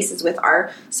these spaces with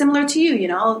are similar to you.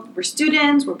 We're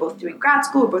students, we're both doing grad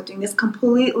school, we're both doing this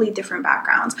completely different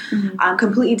backgrounds,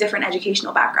 completely different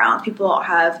educational backgrounds. People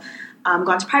have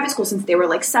gone to private school since they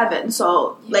were 7.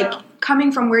 So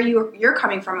coming from where you're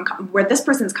coming from and where this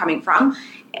person's coming from,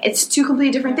 it's 2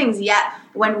 completely different things. Yet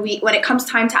when it comes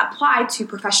time to apply to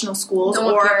professional schools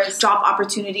or job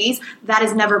opportunities, that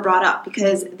is never brought up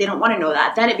because they don't want to know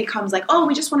that. Then it becomes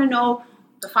we just want to know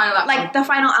the final outcome. The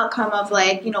final outcome of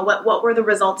what were the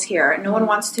results here. No one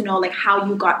wants to know how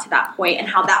you got to that point and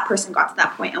how that person got to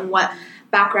that point and what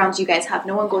backgrounds you guys have.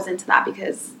 No one goes into that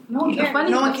because no one cares. The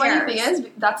funny thing is,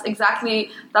 that's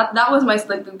exactly that was my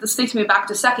this takes me back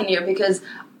to second year because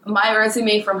my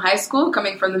resume from high school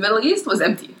coming from the Middle East was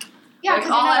empty. Yeah, because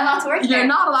you're not allowed to work there. You're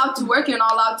not allowed to work. You're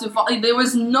not allowed to. There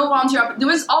was no volunteer. There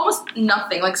was almost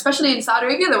nothing. Like especially in Saudi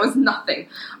Arabia, there was nothing.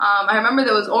 I remember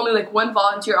there was only like one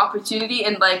volunteer opportunity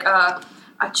in like a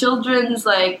children's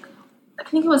like. I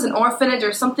think it was an orphanage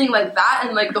or something like that,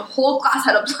 and like the whole class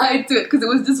had applied to it because it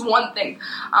was just one thing.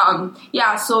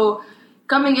 So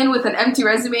coming in with an empty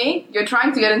resume, you're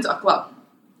trying to get into a club.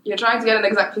 You're trying to get an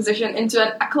exec position into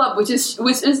a club, which is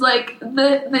like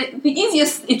the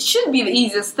easiest. It should be the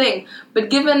easiest thing,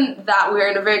 but given that we're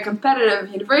in a very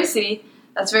competitive university,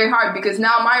 that's very hard because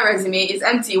now my resume is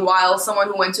empty, while someone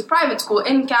who went to private school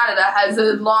in Canada has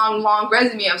a long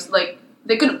resume of like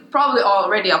they could probably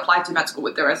already apply to med school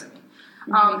with their resume.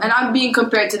 And I'm being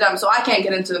compared to them, so I can't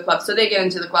get into the club, so they get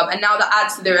into the club, and now that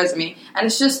adds to their resume. And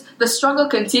it's just, the struggle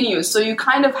continues, so you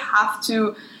kind of have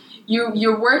to,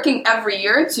 you're working every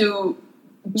year to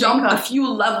jump a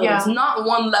few levels, not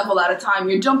one level at a time.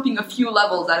 You're jumping a few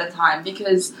levels at a time,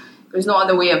 because there's no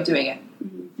other way of doing it.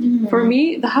 Mm-hmm. For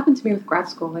me, that happened to me with grad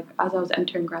school, like as I was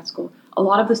entering grad school. A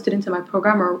lot of the students in my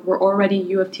program were already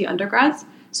U of T undergrads,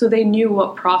 so they knew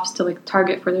what profs to like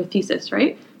target for their thesis,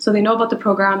 right? So they know about the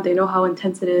program, they know how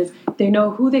intense it is, they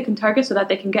know who they can target so that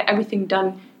they can get everything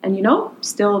done and,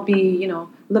 still be,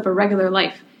 live a regular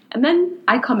life. And then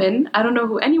I come in, I don't know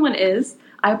who anyone is,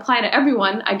 I apply to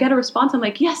everyone, I get a response, I'm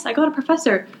like, yes, I got a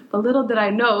professor. But little did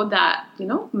I know that,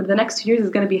 the next 2 years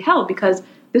is going to be hell because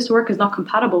this work is not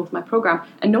compatible with my program.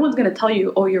 And no one's going to tell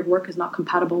you, oh, your work is not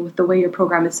compatible with the way your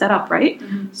program is set up, right?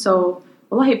 Mm-hmm. So,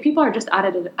 wallahi, people are just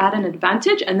at an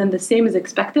advantage, and then the same is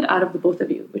expected out of the both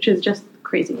of you, which is just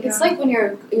crazy. It's like when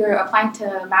you're applying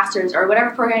to masters or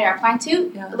whatever program you're applying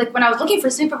to. Yeah. Like when I was looking for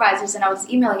supervisors and I was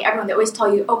emailing everyone, they always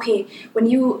tell you, okay, when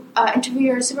you interview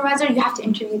your supervisor, you have to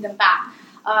interview them back.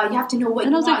 You have to know what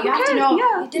you want. Like, you have to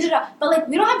know. But like,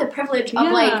 we don't have the privilege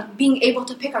of like being able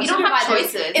to pick our supervisors. We don't have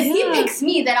choices. If he picks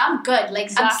me, then I'm good.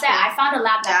 Like I'm set. I found a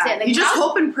lab. That's it. Like, you just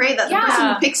hope and pray that the person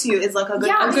who picks you is like a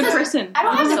good person. I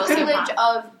don't have the privilege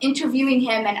of interviewing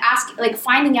him and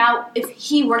finding out if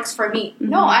he works for me. Mm-hmm.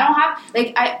 No, I don't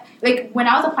have when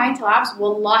I was applying to labs.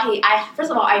 Wallahi,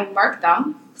 first of all I marked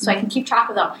them so I can keep track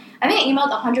of them. I think I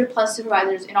emailed 100+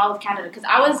 supervisors in all of Canada because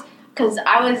I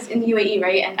was in the UAE,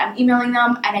 right? And I'm emailing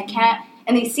them, and I can't.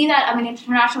 And they see that I'm an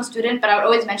international student, but I would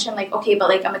always mention like, okay, but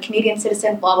like I'm a Canadian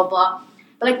citizen, blah blah blah.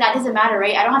 But like that doesn't matter,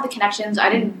 right? I don't have the connections. I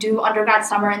didn't do undergrad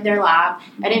summer in their lab.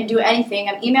 I didn't do anything.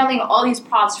 I'm emailing all these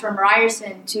profs from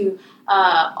Ryerson to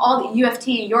all the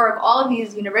UFT, York, all of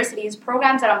these universities,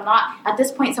 programs that I'm not at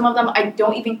this point. Some of them I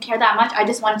don't even care that much. I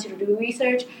just wanted to do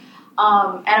research,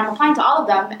 and I'm applying to all of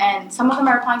them. And some of them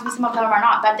are applying to me, some of them are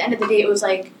not. But at the end of the day, it was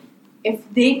like, if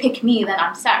they pick me, then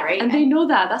I'm set, right? And they know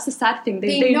that. That's the sad thing.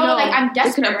 They know like I'm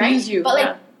desperate, they can abuse you. But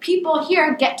like people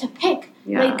here get to pick.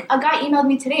 Yeah. Like a guy emailed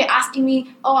me today asking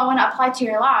me, "Oh, I want to apply to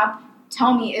your lab.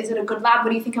 Tell me, is it a good lab?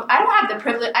 What do you think of?" I don't have the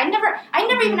privilege. I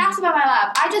never even asked about my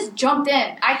lab. I just jumped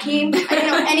in. I came. I didn't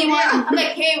know anyone. I'm like,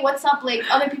 "Hey, what's up?" Like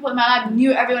other people in my lab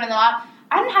knew everyone in the lab.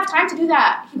 I didn't have time to do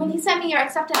that. When he sent me, "You're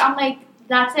accepted," I'm like,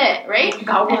 that's it, right?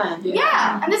 Got one.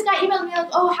 Yeah. And this guy emailed me like,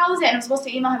 "Oh, how is it?" And I'm supposed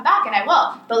to email him back, and I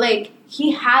will. But like,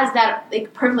 he has that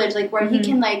like privilege, like where he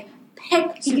can like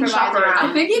pick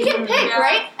supervisors. He can pick,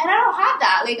 right? And I don't have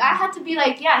that. Like, I had to be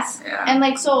like, yes. Yeah. And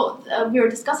like, so we were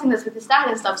discussing this with the staff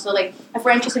and stuff. So like, if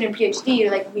we're interested in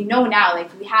PhD, like we know now,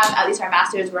 like we have at least our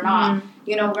masters. We're not,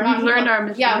 we're not. We've learned our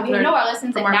mistakes. Yeah, we know our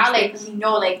lessons, and now like we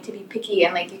know like to be picky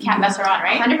and like you can't mess around,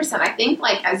 right? 100%. I think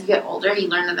like as you get older, you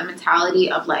learn the mentality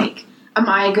of like, am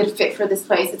I a good fit for this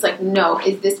place? It's like, no,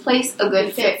 is this place a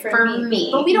good fit for me?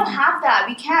 But we don't have that.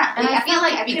 We can't. And I feel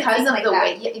like because of the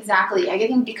way, exactly. I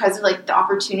think because of like the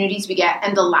opportunities we get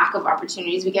and the lack of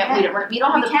opportunities we get, we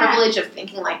don't have the privilege of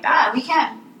thinking like that. Yeah, we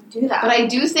can't do that. But I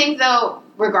do think though,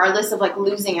 regardless of like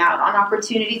losing out on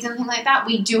opportunities and things like that,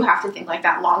 we do have to think like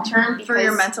that long term for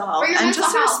your mental health and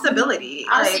just your stability.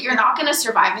 Honestly, you're not going to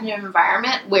survive in an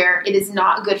environment where it is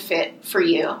not a good fit for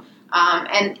you.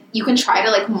 And you can try to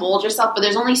like mold yourself, but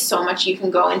there's only so much you can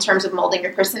go in terms of molding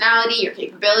your personality, your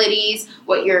capabilities,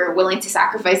 what you're willing to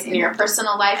sacrifice in your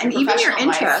personal life and even your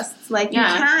interests. Like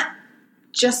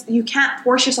you can't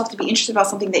force yourself to be interested about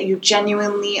something that you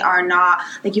genuinely are not,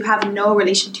 like you have no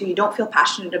relation to, you don't feel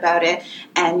passionate about it,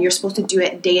 and you're supposed to do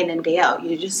it day in and day out.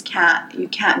 You just can't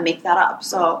make that up.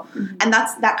 So, and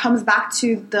that comes back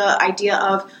to the idea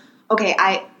of, okay,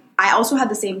 I I also had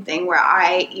the same thing where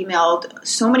I emailed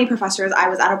so many professors. I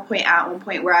was at one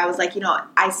point where I was like,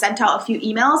 I sent out a few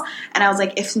emails and I was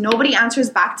like, if nobody answers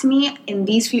back to me in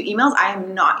these few emails, I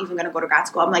am not even going to go to grad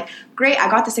school. I'm like, great, I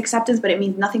got this acceptance, but it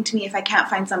means nothing to me if I can't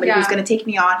find somebody who's going to take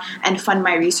me on and fund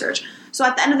my research. So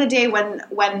at the end of the day,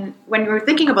 when you're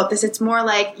thinking about this, it's more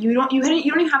like you don't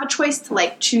even have a choice to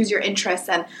like choose your interests.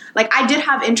 And like I did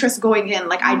have interests going in.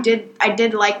 Like I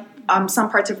did like some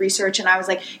parts of research, and I was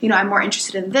like, I'm more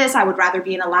interested in this. I would rather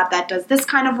be in a lab that does this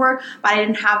kind of work, but I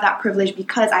didn't have that privilege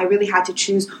because I really had to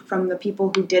choose from the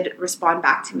people who did respond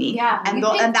back to me. Yeah, and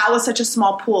that was such a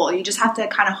small pool. You just have to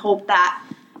kind of hope that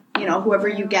whoever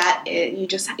you get, you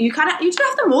just have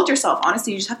to mold yourself.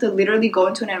 Honestly, you just have to literally go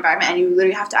into an environment and you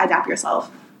literally have to adapt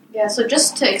yourself. Yeah, so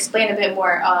just to explain a bit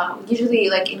more, usually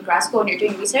like in grad school when you're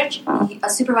doing research, a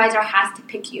supervisor has to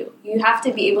pick you. You have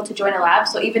to be able to join a lab.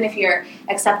 So even if you're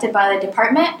accepted by the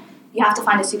department, you have to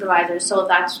find a supervisor. So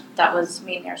that was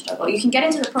mainly our struggle. You can get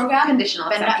into the program. Conditional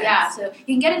acceptance. So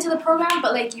you can get into the program,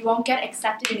 but like you won't get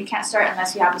accepted and you can't start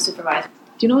unless you have a supervisor.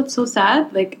 Do you know what's so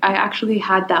sad? Like, I actually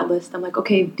had that list. I'm like,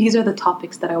 okay, these are the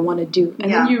topics that I want to do.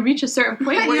 And then you reach a certain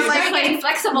point where you're like getting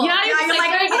flexible. Yeah, you're like,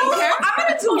 I'm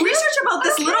going to do research about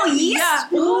this little yeast.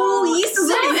 Yeah. Ooh, yeast is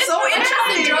looking so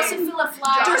interesting.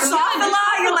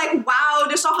 Drosophila, you're like, wow,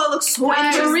 Drosophila looks so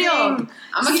interesting. For real.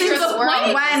 I'm going to get the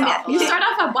point. When you start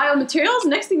off at biomaterials,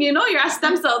 next thing you know, you're at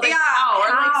stem cells. Like, or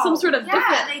like some sort of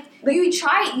different. Like, you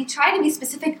try to be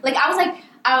specific. Like, I was like,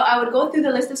 I would go through the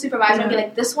list of supervisors and be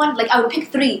like, this one, like, I would pick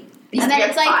 3. And then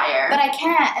it's like, but I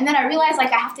can't. And then I realized,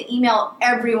 like, I have to email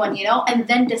everyone, and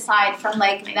then decide from,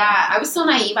 like, that. I was so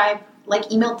naive. I, like,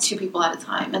 emailed 2 people at a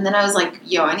time. And then I was like,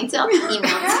 yo, I need to email 10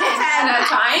 at a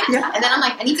time. Yeah. And then I'm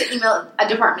like, I need to email a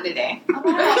department a day.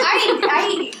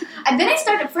 And then I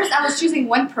started, first I was choosing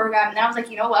one program, and then I was like,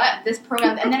 you know what, this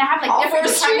program, and then I have, like, different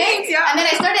departments. Yeah. And then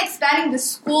I started expanding the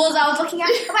schools I was looking at.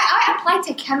 I applied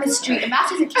to chemistry, a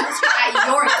master's in chemistry at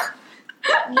York.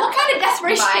 What kind of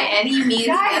desperation? By any means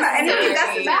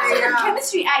necessary. Master's in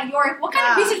chemistry at York. What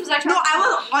kind of research was I trying to do? I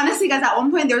was, honestly, guys, at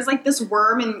one point, there was, like, this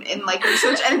worm in like,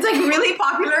 research, and it's, like, really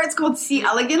popular. It's called C.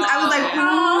 elegans. I was like,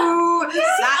 ooh,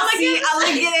 that's C.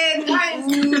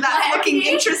 elegans. Ooh, that's looking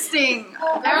interesting. I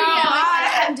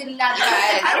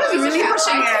was really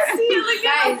pushing it.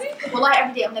 Guys, well,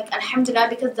 every day, I'm like, alhamdulillah,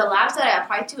 because the labs that I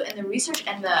applied to and the research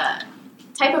and the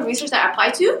type of research that I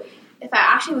applied to, if I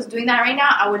actually was doing that right now,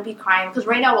 I would be crying. Because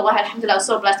right now, wallah, alhamdulillah, I was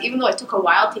so blessed. Even though it took a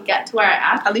while to get to where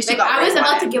I am. At least like, I was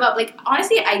about to give up. Like,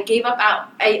 honestly, I gave up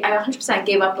I 100%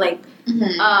 gave up, like,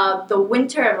 the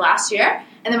winter of last year.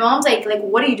 And then my mom's like,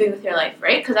 what are you doing with your life,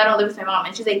 right? Because I don't live with my mom.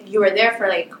 And she's like, you were there for,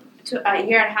 like, a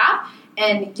year and a half,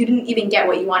 and you didn't even get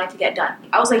what you wanted to get done.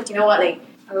 I was like, you know what? Like,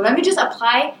 let me just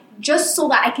apply just so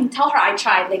that I can tell her I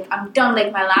tried. Like, I'm done,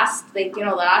 like, my last, like, the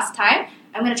last time.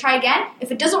 I'm going to try again. If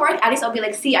it doesn't work, at least I'll be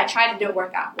like, see, I tried, it didn't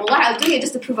work out. Well, I was doing it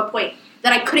just to prove a point.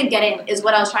 That I couldn't get in is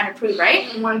what I was trying to prove, right?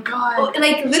 Oh my God.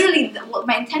 Like, literally,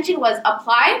 my intention was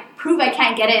apply, prove I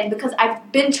can't get in, because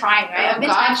I've been trying, right? I've been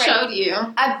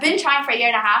trying for a year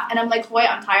and a half, and I'm like, boy,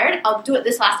 I'm tired. I'll do it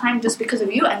this last time just because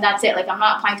of you, and that's it. Like, I'm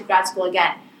not applying to grad school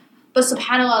again. But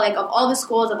subhanAllah, like, of all the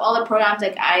schools, of all the programs,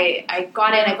 like, I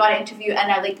got in, I got an interview, and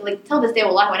I, like till this day,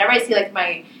 wallah, whenever I see, like,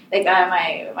 my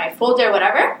folder or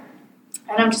whatever,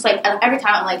 and I'm just like, every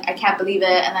time I'm like, I can't believe it.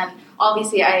 And then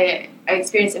obviously I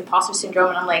experienced imposter syndrome,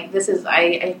 and I'm like,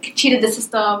 I cheated the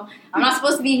system. I'm not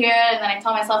supposed to be here. And then I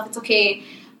tell myself it's okay.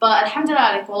 But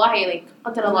alhamdulillah, like, wallahi, like,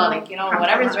 qadarallah, like,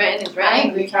 whatever is written is written. I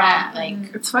agree.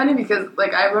 Like, it's funny because,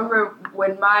 like, I remember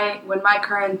when my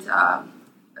current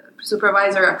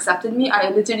supervisor accepted me,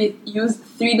 I literally used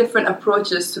 3 different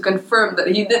approaches to confirm that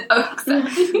he did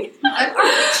accept me.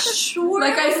 Sure.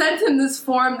 Like, I sent him this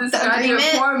form, this graduate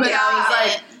form, and I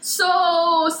was like,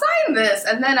 so sign this.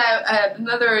 And then I had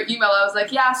another email. I was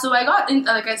like, yeah. So I got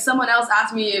someone else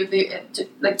asked me if they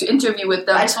to interview with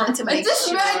them. I just wanted to make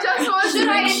sure.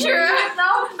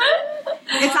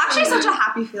 It's actually such a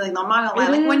happy feeling, though. I'm not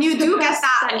gonna lie. Like, when you do get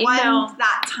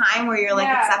that time where you're like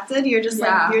accepted, you're just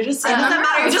like it doesn't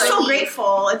matter. You're just so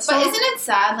grateful. Isn't it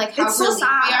sad? Like, how relieved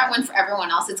we are when for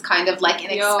everyone else it's kind of like an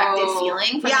expected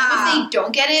feeling. For them, if they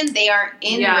don't get in, they are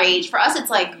enraged. For us, it's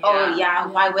like,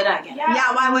 why would I get it?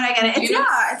 Yeah, why would I get it? It's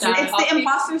the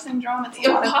imposter syndrome. It's the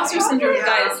imposter syndrome,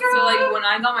 guys. So, like, when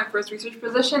I got my first research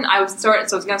position, I was going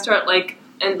to start like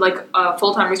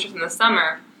full-time research in the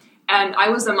summer, and I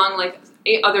was among like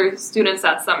 8 other students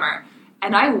that summer.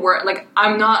 And I worked, like,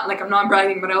 I'm not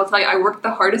bragging, but I will tell you, I worked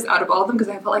the hardest out of all of them because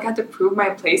I felt like I had to prove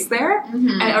my place there.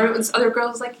 And this other girl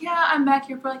was like, yeah, I'm back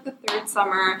here for, like, the 3rd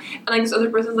summer. And, like, this other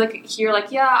person's, like, here,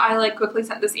 like, yeah, I, like, quickly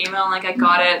sent this email and, like, I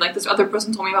got it. Like, this other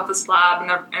person told me about this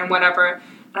lab and whatever.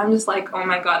 And I'm just like, oh,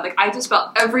 my God. Like, I just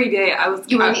felt every day I was...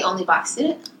 You were the only Black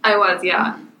student? I was,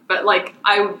 yeah. But, like,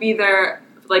 I would be there...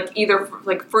 like, either,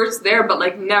 like, first there, but,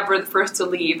 like, never the first to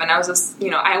leave, and I was just, you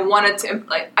know, I wanted to,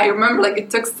 like, I remember, like, it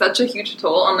took such a huge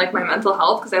toll on, like, my mental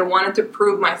health, because I wanted to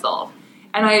prove myself,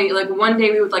 and I, like, one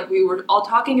day we were all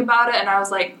talking about it, and I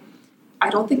was like, I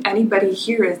don't think anybody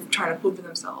here is trying to prove to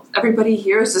themselves. Everybody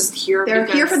here is just here. They're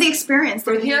here for the experience.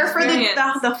 They're here for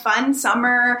the fun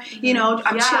summer. You know,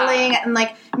 I'm chilling, and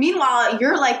like meanwhile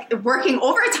you're like working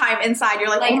overtime inside. You're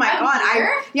like, oh my God,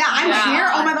 I'm here.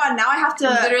 Oh my God, now I have to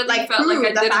literally felt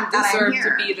like I didn't deserve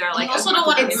to be there. Like, you also don't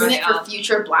want to ruin it for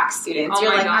future Black students. Oh,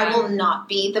 you're like, God. I will not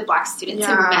be the Black student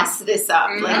to mess this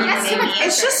up.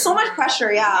 It's just so much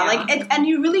pressure. And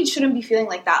you really shouldn't be feeling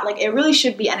like that. Like, it really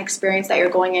should be an experience that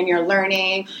you're going in. You're learning.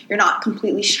 You're not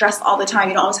completely stressed all the time.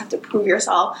 You don't always have to prove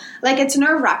yourself. Like, it's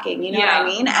nerve-wracking, you know what I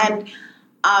mean? And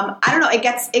I don't know, it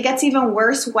gets even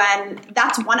worse when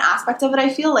that's one aspect of it, I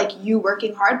feel, like you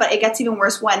working hard, but it gets even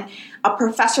worse when a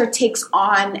professor takes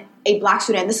on a Black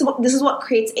student. This is what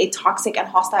creates a toxic and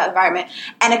hostile environment,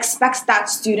 and expects that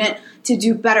student to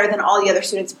do better than all the other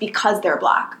students because they're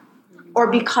Black.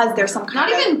 Or because there's some kind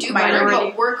of not even do better,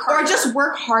 but work harder. Or just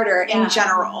work harder in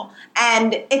general.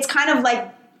 And it's kind of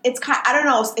like, I don't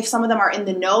know if some of them are in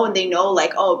the know and they know,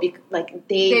 like,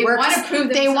 they want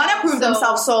to prove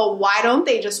themselves. So why don't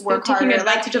they just work harder?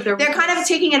 They're kind of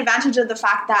taking advantage of the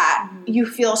fact that you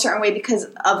feel a certain way because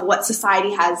of what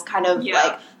society has kind of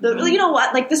like. You know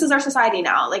what? Like, this is our society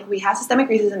now. Like, we have systemic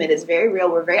racism. It is very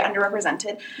real. We're very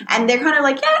underrepresented, and they're kind of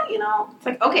like, yeah, you know, it's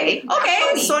like okay.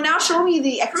 So now show me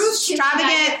the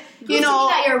extravagant, you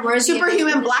know,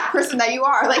 superhuman Black person that you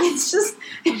are. Like, it's just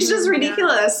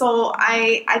ridiculous. So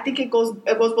I think it goes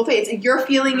both ways. You're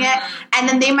feeling it, and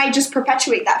then they might just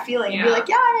perpetuate that feeling and be like,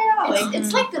 yeah.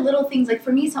 It's like the little things. Like,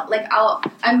 for me, so, like,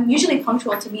 I'm usually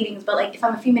punctual to meetings, but like if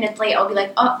I'm a few minutes late, I'll be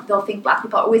like, oh, they'll think Black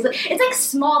people are always. It's like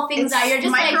small things that you're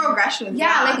just microaggressions.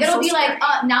 Yeah, like it'll be like,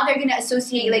 now they're gonna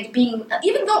associate like being,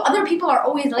 even though other people are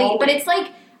always late, but it's like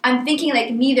I'm thinking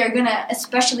like me, they're gonna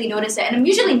especially notice it, and I'm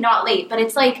usually not late, but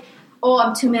it's like, oh,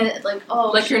 I'm 2 minutes, like, oh,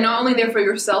 like, you're not only there for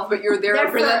yourself, but you're there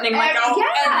representing, like,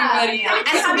 everybody. And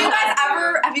have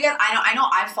you guys, I know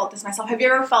I've felt this myself. Have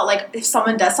you ever felt like if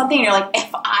someone does something and you're like,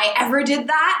 if I ever did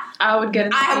that, I would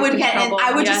get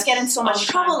just get in so much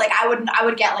trouble. Like, I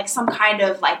would get like some kind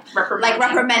of like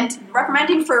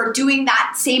reprimanding for doing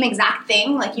that same exact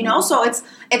thing. Like, you know, so it's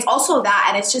also that,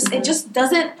 and it's just, it just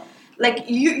doesn't, like,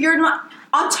 you're not,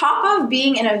 on top of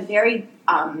being in a very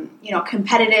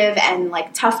competitive and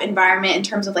like tough environment in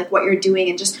terms of like what you're doing,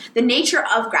 and just the nature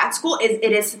of grad school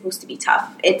is supposed to be tough.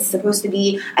 It's supposed to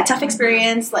be a tough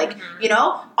experience. Like, you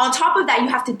know, on top of that, you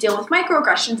have to deal with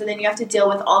microaggressions, and then you have to deal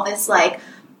with all this like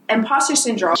imposter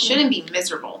syndrome. It shouldn't be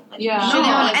miserable. Like,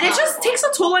 and it just takes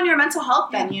a toll on your mental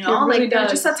health. Then, you know, really, like,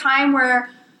 there's just a time where.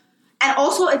 And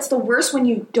also, it's the worst when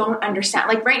you don't understand.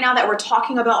 Like, right now that we're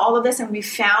talking about all of this, and we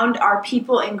found our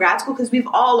people in grad school, because a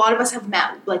lot of us have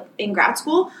met, like, in grad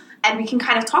school, and we can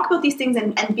kind of talk about these things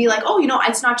and be like, oh, you know,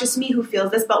 it's not just me who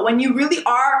feels this. But when you really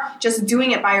are just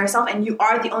doing it by yourself, and you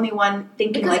are the only one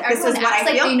thinking, because like, this is what I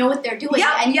feel. Like, they know what they're doing,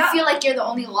 and you feel like you're the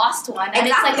only lost one. And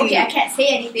it's like, okay, I can't say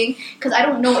anything, because I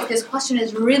don't know if this question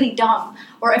is really dumb,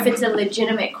 or if it's a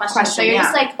legitimate question. So you're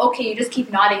just like, okay, you just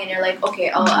keep nodding, and you're like,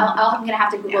 okay, I'm going to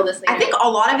have to Google this later. I think a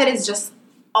lot of it is just,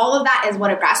 all of that is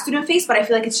what a grad student face, but I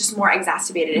feel like it's just more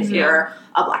exacerbated if you're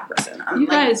a Black person. You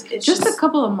guys, just a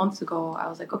couple of months ago, I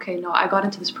was like, okay, no, I got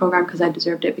into this program because I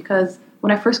deserved it. Because when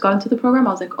I first got into the program,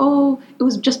 I was like, oh, it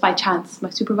was just by chance. My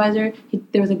supervisor,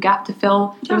 there was a gap to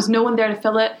fill. There was no one there to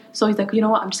fill it. So he's like, you know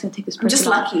what, I'm just going to take this person. I'm just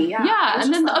lucky, Yeah,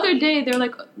 and then the other day, they're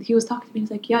like, he was talking to me.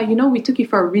 He's like, yeah, you know, we took you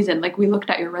for a reason. Like, we looked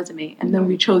at your resume, and then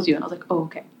we chose you. And I was like, oh,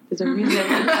 okay. There's a reason. There's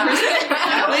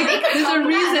a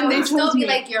reason they chose me. Still be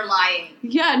like, you're lying.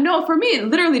 Yeah, no, for me,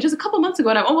 literally, just a couple months ago,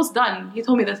 and I'm almost done. He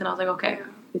told me this, and I was like, okay.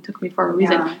 They took me for a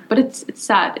reason. Yeah. But it's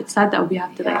sad. It's sad that we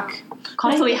have to like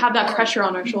constantly have that pressure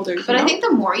on our shoulders. But I think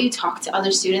the more you talk to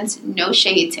other students, no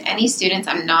shade to any students,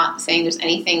 I'm not saying there's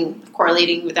anything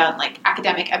correlating without like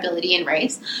academic ability and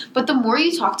race, but the more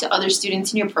you talk to other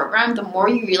students in your program, the more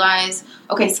you realize,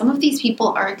 okay, some of these people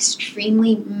are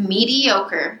extremely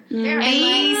mediocre. They're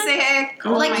basic.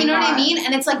 Like, you know what I mean?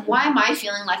 And it's like, why am I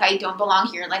feeling like I don't belong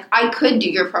here? Like, I could do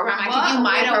your program. I could do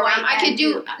my program. I could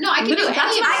do any of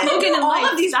it. Slogan in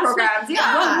life. These programs,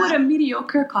 What would a mediocre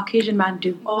mediocre Caucasian man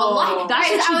do? Wallahi, That's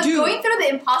guys, what you I was do. going through the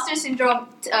imposter syndrome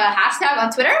hashtag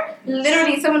on Twitter.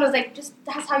 Literally, someone was like, "Just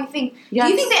that's how you think." Yes.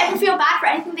 Do you think they ever feel bad for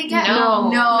anything they get?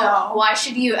 No. Why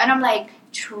should you? And I'm like,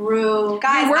 true.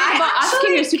 Guys, You're worried I about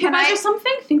asking your actually- supervisor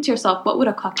something? Think to yourself, what would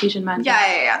a Caucasian man do?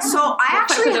 Yeah. So I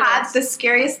actually had the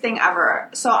scariest thing ever.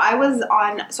 So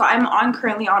I'm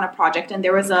currently on a project, and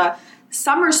there was a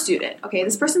summer student. Okay,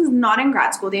 this person's not in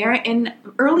grad school. They are in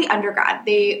early undergrad.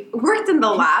 They worked in the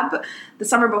lab the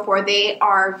summer before. They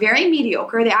are very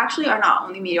mediocre. They actually are not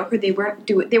only mediocre. They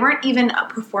weren't even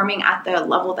performing at the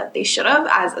level that they should have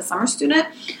as a summer student.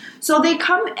 So they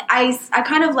come. I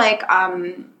kind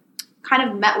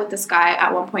of met with this guy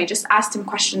at one point, just asked him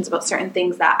questions about certain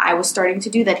things that I was starting to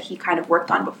do that he kind of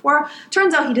worked on before.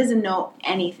 Turns out he doesn't know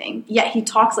anything, yet he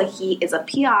talks like he is a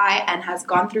PI and has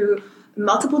gone through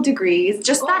multiple degrees.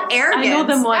 Just that arrogance. I know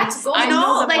them ones. I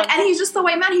know, and he's just the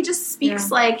white man. He just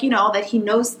speaks like, that he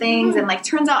knows things, and like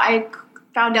turns out I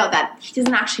found out that he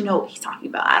doesn't actually know what he's talking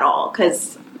about at all,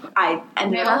 because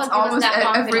that's almost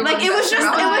every like it was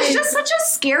just such a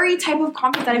scary type of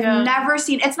confidence that I've never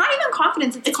seen. It's not even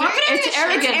confidence. It's confidence.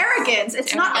 It's arrogance.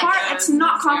 It's not It's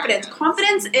not confidence.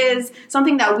 Confidence is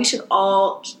something that we should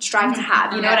all strive to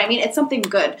have. You know what I mean? It's something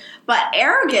good. But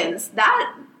arrogance,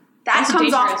 that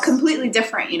comes off completely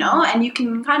different, and you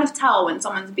can kind of tell when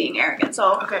someone's being arrogant.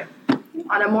 So okay.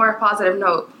 On a more positive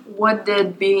note, what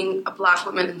did being a Black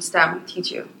woman in STEM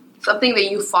teach you? Something that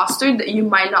you fostered that you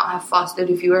might not have fostered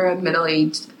if you were a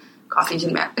middle-aged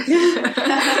Caucasian man.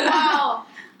 Wow.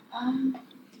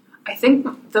 I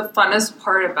think the funnest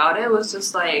part about it was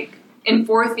just like in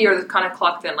fourth year, it kind of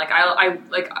clocked in. Like I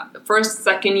first,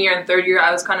 second year, and third year,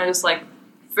 I was kind of just like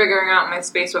figuring out my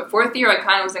space. But fourth year, I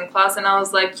kind of was in class, and I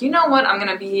was like, you know what? I'm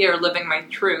gonna be here living my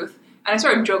truth. And I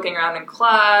started joking around in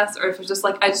class, or if it was just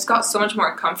like I just got so much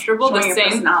more comfortable. Showing the your same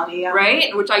personality,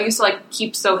 right? Which I used to like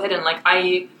keep so hidden.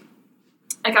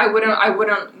 I wouldn't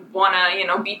want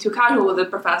to, be too casual with the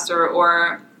professor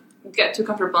or get too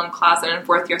comfortable in class. And in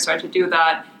fourth year, I started to do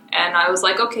that. And I was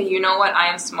like, okay, you know what? I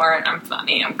am smart. I'm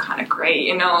funny. I'm kind of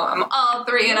great. I'm all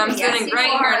three, and I'm sitting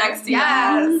right here next to you.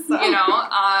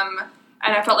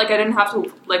 And I felt like I didn't have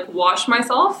to like wash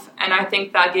myself. And I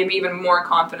think that gave me even more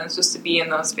confidence just to be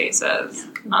in those spaces.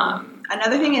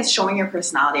 Another thing is showing your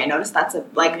personality. I noticed that's you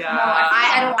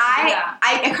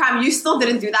still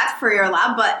didn't do that for your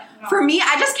lab, but for me,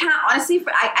 I just can't, honestly,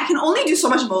 I can only do so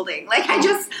much molding. Like, I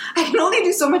can only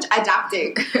do so much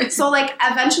adapting. So, like,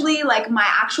 eventually, like, my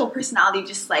actual personality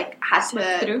just, like, has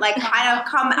to, like, kind of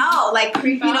come out. Like,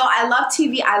 I love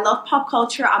TV, I love pop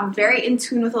culture, I'm very in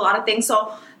tune with a lot of things,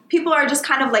 so people are just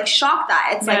kind of like shocked that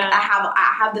it's like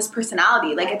I have this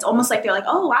personality. Like it's almost like they're like,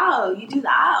 oh wow, you do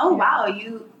that. Oh wow,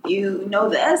 you know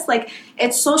this. Like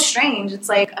it's so strange. It's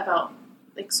like about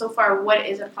like so far, what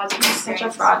is a positive experience? Such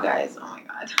a fraud, guys. Oh my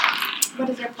god. What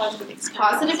is your positive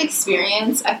experience? Positive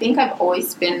experience. I think I've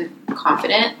always been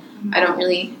confident. I don't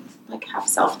really like have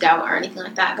self-doubt or anything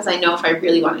like that because I know if I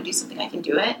really want to do something, I can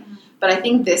do it. But I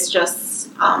think this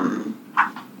just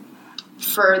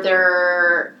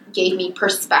further gave me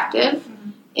perspective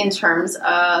in terms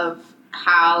of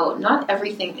how not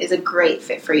everything is a great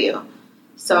fit for you.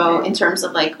 So in terms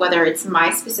of like whether it's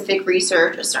my specific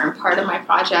research, a certain part of my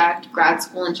project, grad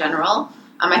school in general,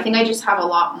 I think I just have a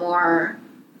lot more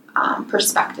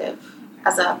perspective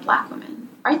as a Black woman.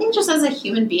 Or I think just as a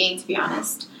human being, to be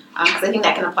honest. Because I think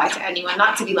that can apply to anyone,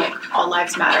 not to be like all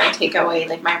lives matter and take away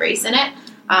like my race in it.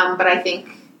 But I think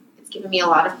it's given me a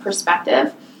lot of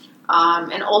perspective.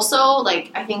 And also,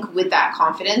 like, I think with that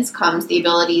confidence comes the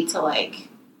ability to, like,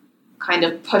 kind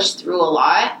of push through a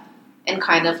lot and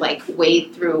kind of, like,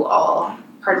 wade through all,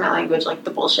 pardon my language, like,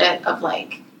 the bullshit of,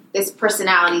 like, this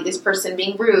personality, this person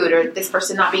being rude or this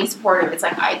person not being supportive. It's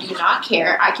like, I do not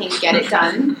care. I can get it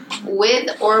done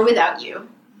with or without you.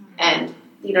 And,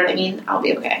 you know what I mean? I'll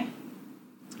be okay.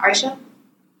 Aisha?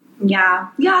 Yeah,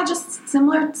 just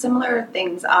similar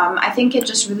things. I think it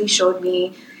just really showed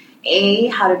me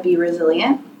how to be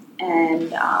resilient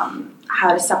and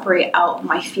how to separate out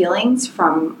my feelings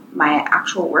from my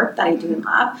actual work that I do in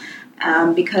lab.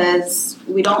 Because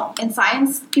in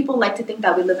science, people like to think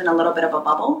that we live in a little bit of a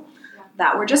bubble.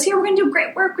 That we're just here, we're going to do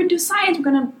great work, we're going to do science, we're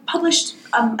going to publish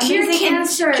cure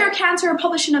cancer,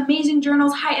 publish in amazing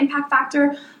journals, high impact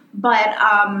factor. But,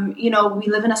 we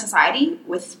live in a society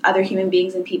with other human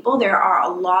beings and people. There are a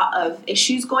lot of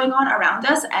issues going on around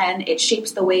us, and it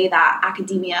shapes the way that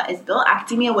academia is built.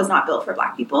 Academia was not built for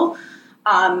Black people.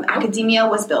 Academia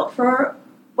was built for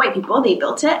white people. They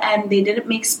built it, and they didn't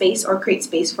make space or create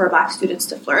space for Black students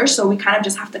to flourish. So we kind of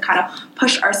just have to kind of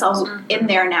push ourselves in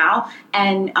there now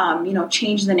and,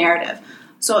 change the narrative.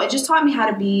 So it just taught me how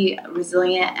to be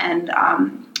resilient, and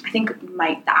I think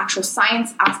the actual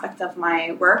science aspect of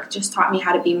my work just taught me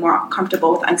how to be more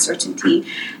comfortable with uncertainty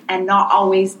and not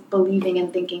always believing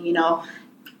and thinking, you know,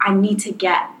 I need to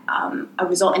get a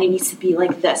result and it needs to be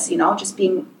like this, you know, just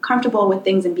being comfortable with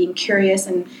things and being curious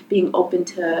and being open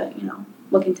to, you know,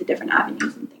 looking to different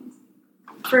avenues and things.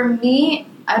 For me,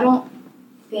 I don't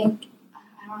think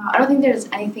there's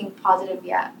anything positive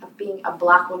yet of being a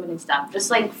Black woman in STEM. Just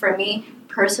like for me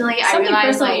personally, I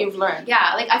realize like you've learned.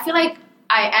 Yeah, like I feel like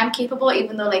I am capable,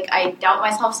 even though like I doubt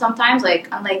myself sometimes. Like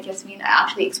unlike Yasmin, I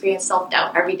actually experience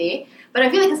self-doubt every day. But I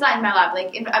feel like it's not in my lab.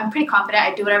 Like I'm pretty confident.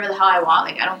 I do whatever the hell I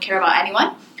want. Like I don't care about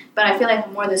anyone. But I feel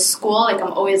like more the school, like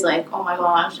I'm always like, oh my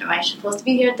gosh, am I supposed to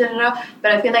be here? Da, da, da.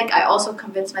 But I feel like I also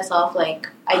convinced myself like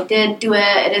I did do it.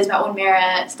 It is my own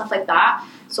merit, stuff like that.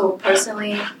 So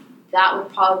personally, that would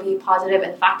probably be positive.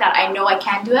 And the fact that I know I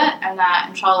can do it, and that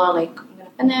inshallah, like I'm gonna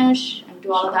finish and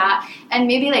do all of that, and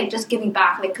maybe like just giving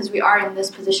back, like because we are in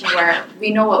this position where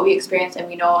we know what we experience and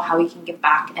we know how we can give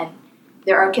back, and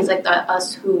there are kids like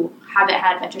us who haven't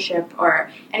had mentorship or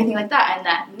anything like that, and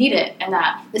that need it, and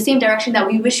that the same direction that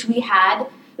we wish we had.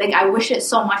 Like I wish it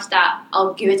so much that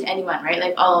I'll give it to anyone, right?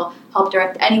 Like I'll help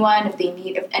direct anyone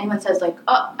if anyone says like,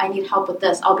 oh, I need help with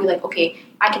this, I'll be like, okay,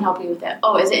 I can help you with it.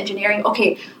 Oh, is it engineering?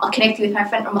 Okay, I'll connect you with my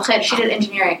friend Khair. She did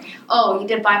engineering. Oh, you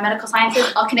did biomedical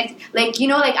sciences? I'll connect. Like, you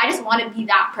know, like I just want to be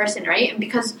that person, right? And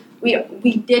because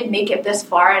we did make it this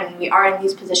far, and we are in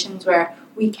these positions where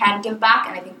we can give back,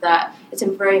 and I think that it's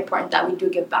very important that we do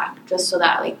give back, just so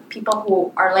that like people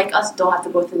who are like us don't have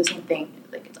to go through the same thing.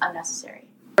 Like it's unnecessary.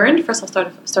 First,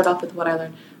 I'll start off with what I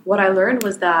learned. What I learned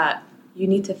was that you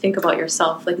need to think about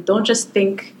yourself. Like, don't just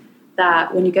think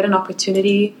that when you get an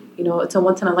opportunity, you know, it's a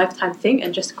once-in-a-lifetime thing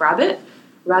and just grab it.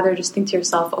 Rather, just think to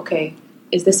yourself, okay,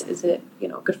 is it, you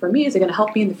know, good for me? Is it going to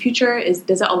help me in the future?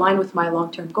 Does it align with my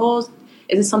long-term goals?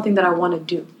 Is it something that I want to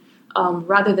do?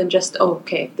 Rather than just, oh,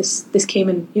 okay, this came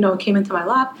into my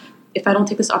lap. If I don't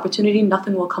take this opportunity,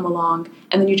 nothing will come along,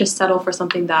 and then you just settle for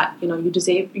something that, you know, you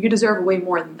deserve way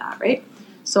more than that, right?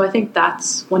 So I think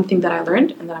that's one thing that I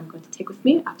learned and that I'm going to take with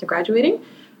me after graduating.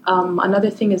 Another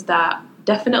thing is that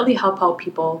definitely help out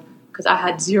people, because I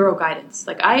had zero guidance.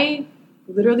 Like I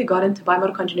literally got into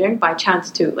biomedical engineering by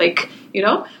chance too. Like, you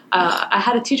know, I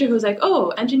had a teacher who was like, oh,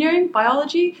 engineering,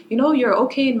 biology, you know, you're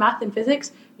okay in math and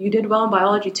physics. You did well in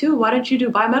biology too. Why don't you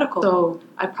do biomedical? So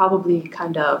I probably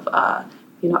kind of,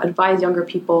 you know, advise younger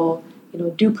people, you know,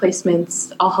 do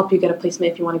placements. I'll help you get a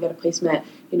placement if you want to get a placement.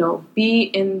 You know, be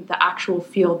in the actual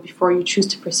field before you choose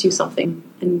to pursue something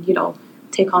and, you know,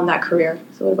 take on that career.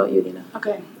 So what about you, Lina?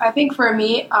 Okay. I think for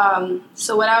me,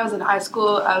 so when I was in high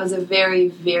school, I was a very,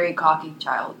 very cocky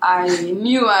child. I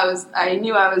knew I was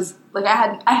like,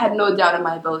 I had no doubt in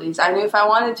my abilities. I knew if I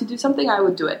wanted to do something, I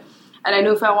would do it. And I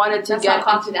knew if I wanted to that's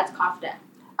confident.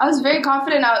 I was very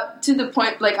confident to the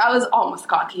point, like, I was almost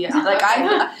cocky. Yeah. Like,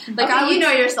 you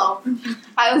know yourself.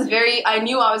 I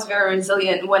knew I was very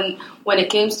resilient when it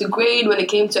came to grade, when it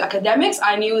came to academics.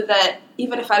 I knew that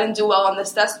even if I didn't do well on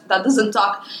this test,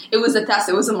 it was a test,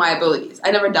 it wasn't my abilities. I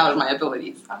never doubted my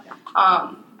abilities. Okay.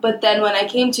 But then when I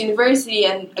came to university,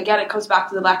 and again, it comes back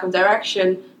to the lack of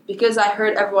direction, because I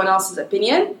heard everyone else's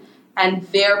opinion and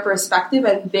their perspective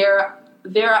and their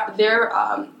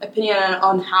opinion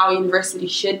on how university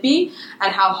should be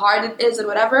and how hard it is and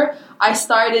whatever, I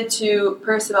started to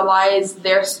personalize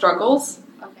their struggles,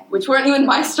 which weren't even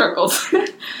my struggles.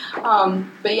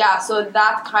 But yeah, so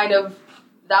that's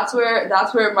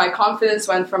where my confidence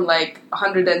went from like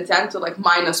 110 to like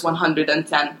minus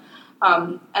 110.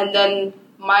 And then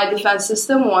my defense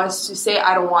system was to say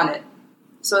I don't want it.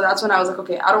 So that's when I was like,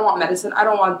 okay, I don't want medicine.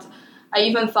 I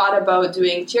even thought about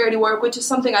doing charity work, which is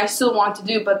something I still want to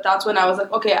do, but that's when I was like,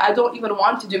 okay, I don't even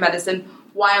want to do medicine.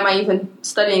 Why am I even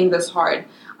studying this hard?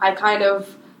 I kind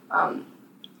of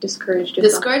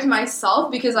discouraged myself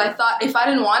because I thought if I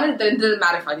didn't want it, then it didn't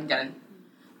matter if I didn't get it.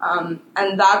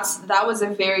 And that was a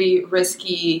very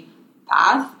risky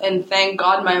path, and thank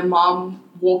God my mom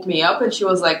woke me up and she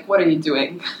was like, what are you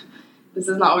doing? This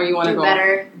is not where you want to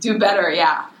go. Do better,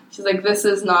 yeah. She's like, this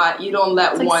is not, you don't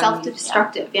let it's like one...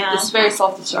 self-destructive, yeah. It's very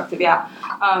self-destructive, yeah.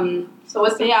 So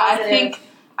what's the positive?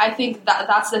 I think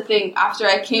that's the thing. After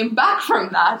I came back from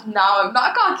that, now I'm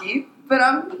not cocky, but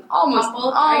I'm almost...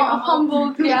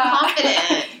 humbled, yeah.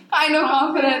 Confident. Kind of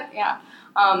confident, yeah.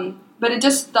 But it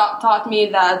just taught me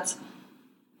that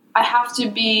I have to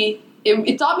be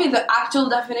it taught me the actual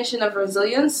definition of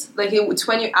resilience. Like, it's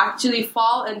when you actually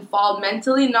fall and fall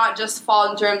mentally, not just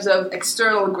fall in terms of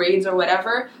external grades or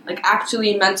whatever, like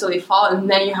actually mentally fall, and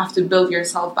then you have to build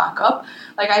yourself back up.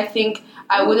 Like, I think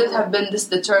I wouldn't have been this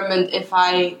determined if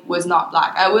I was not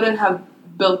Black. I wouldn't have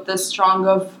built this strong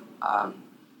of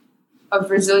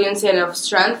resiliency and of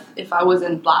strength if I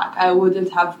wasn't Black. I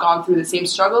wouldn't have gone through the same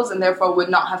struggles, and therefore would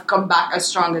not have come back as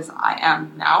strong as I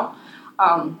am now.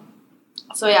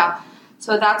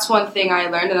 So that's one thing I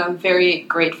learned, and I'm very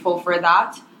grateful for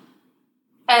that.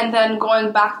 And then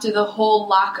going back to the whole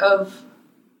lack of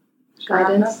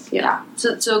guidance. Yeah.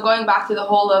 So going back to the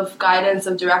whole of guidance,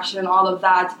 of direction, and all of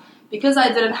that, because I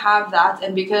didn't have that,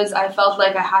 and because I felt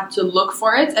like I had to look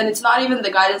for it, and it's not even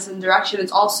the guidance and direction,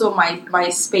 it's also my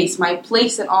space, my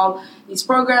place in all these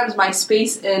programs, my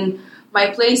place in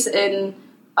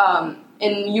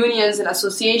unions and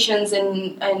associations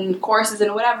and courses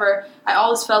and whatever. I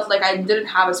always felt like I didn't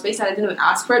have a space, and I didn't even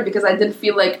ask for it because I didn't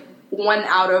feel like 1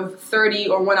 out of 30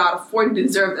 or 1 out of 40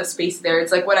 deserved a space there.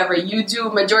 It's like, whatever, you do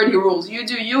majority rules, you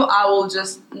do you, I will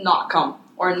just not come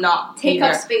or not take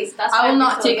up space. That's I will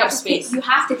not take up space. You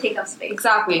have to take up space.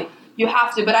 Exactly, you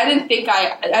have to. But I didn't think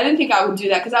I would do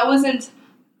that because I was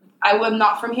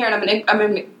not from here, and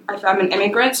I'm an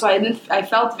immigrant, so I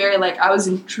felt very like I was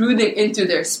intruding into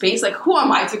their space. Like, who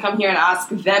am I to come here and ask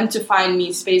them to find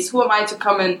me space? Who am I to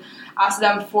come and ask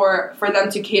them for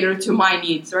them to cater to my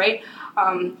needs, right?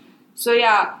 So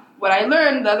yeah, what I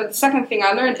learned, the second thing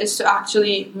I learned is to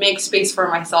actually make space for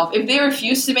myself. If they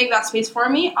refuse to make that space for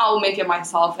me, I will make it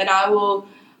myself, and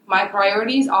my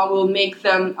priorities, I will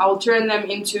turn them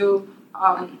into,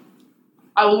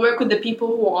 I will work with the people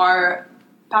who are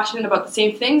passionate about the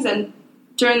same things and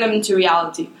turn them into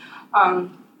reality.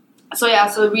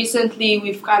 So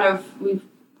recently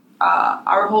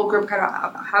our whole group kind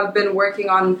of have been working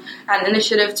on an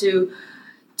initiative to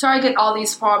target all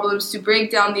these problems, to break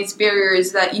down these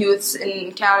barriers that youths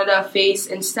in Canada face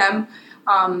in STEM,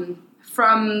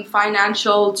 from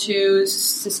financial to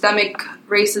systemic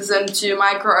racism to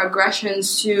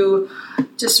microaggressions to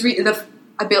just the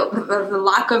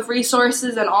lack of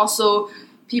resources, and also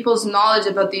people's knowledge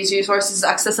about these resources,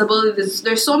 accessibility.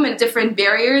 There's so many different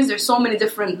barriers. There's so many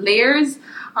different layers.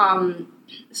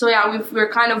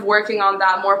 We're kind of working on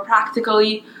that more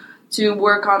practically, to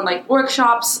work on like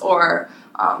workshops or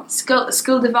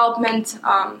skill development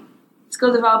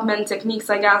techniques,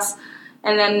 I guess,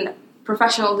 and then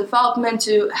professional development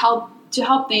to help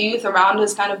the youth around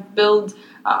us kind of build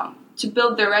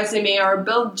their resume or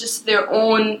build just their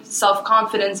own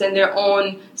self-confidence and their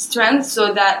own strength,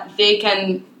 so that they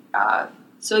can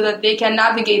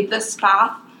navigate this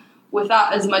path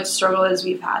without as much struggle as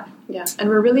we've had. Yeah, and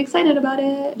we're really excited about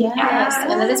it. Yes,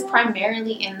 and it is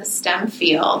primarily in the STEM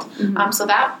field. Mm-hmm.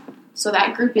 So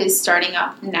that group is starting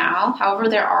up now. However,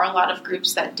 there are a lot of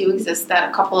groups that do exist that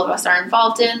a couple of us are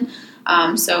involved in.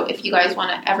 So if you guys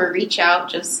want to ever reach out,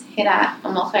 just hit at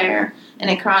Khair and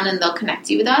Ikran, and they'll connect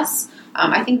you with us.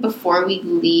 I think before we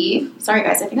leave, sorry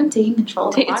guys, I think I'm taking control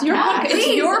of the podcast. It's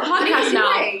your podcast now.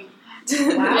 Wow.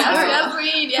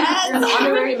 Yes. You're an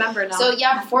honorary member now. So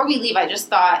yeah, before we leave, I just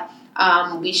thought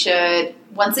we should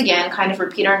once again kind of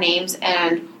repeat our names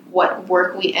and what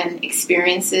work and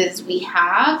experiences we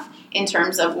have in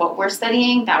terms of what we're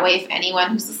studying. That way, if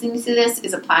anyone who's listening to this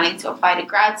is planning to apply to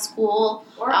grad school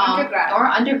or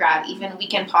undergrad even, we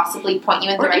can possibly point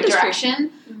you in the right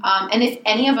direction. And if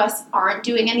any of us aren't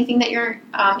doing anything that you're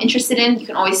interested in, you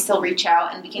can always still reach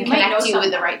out, and we can connect you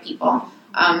with the right people.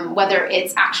 Whether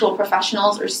it's actual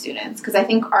professionals or students, because I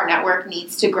think our network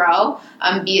needs to grow,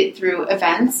 be it through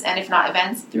events, and if not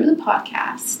events, through the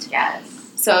podcast. Yes.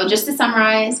 So just to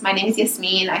summarize, my name is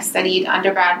Yasmin. I studied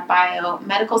undergrad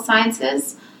biomedical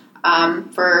sciences.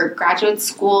 For graduate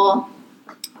school,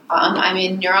 I'm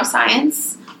in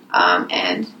neuroscience.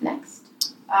 And next.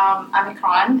 I'm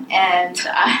Ikran, and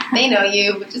they know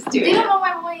you, but just do it. They don't know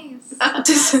my voice.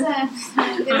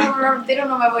 They don't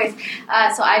know my voice.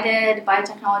 So I did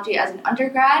biotechnology as an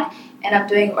undergrad, and I'm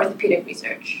doing orthopedic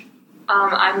research.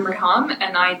 I'm Reham,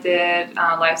 and I did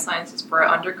life sciences for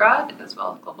undergrad as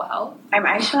well as global health. I'm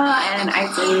Aisha, and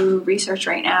I do research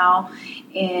right now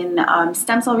in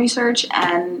stem cell research,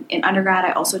 and in undergrad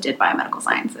I also did biomedical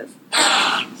sciences.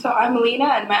 So I'm Alina,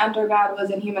 and my undergrad was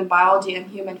in human biology and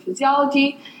human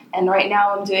physiology, and right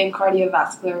now I'm doing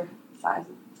cardiovascular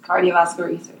sciences, cardiovascular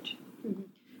research.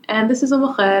 And this is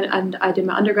Khair, and I did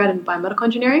my undergrad in biomedical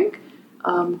engineering.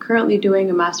 Currently doing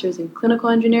a master's in clinical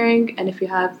engineering, and if you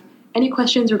have any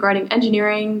questions regarding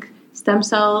engineering, stem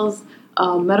cells,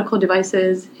 medical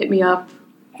devices, hit me up.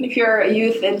 And if you're a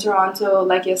youth in Toronto,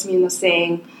 like Yasmin was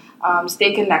saying,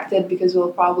 stay connected because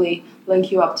we'll probably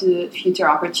link you up to future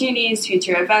opportunities,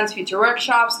 future events, future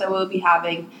workshops that we'll be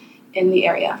having in the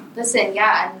area. Listen,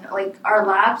 yeah, and like our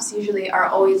labs usually are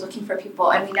always looking for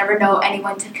people, and we never know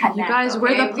anyone to connect. You guys, we're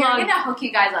the plug. We're gonna hook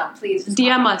you guys up, please.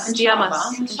 DM us.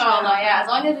 Inshallah, yeah. As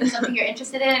long as it's something you're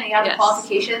interested in and you have the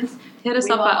qualifications, hit us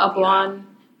up at Abwan,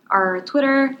 our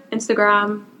Twitter,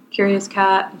 Instagram, Curious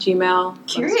Cat, Gmail.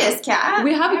 Curious Cat?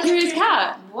 We have a Curious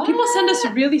Cat. What? People send us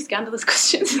really scandalous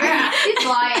questions. Yeah, she's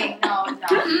lying. No,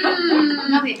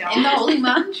 no, they don't. In the holy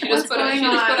month, she just put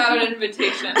out an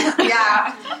invitation.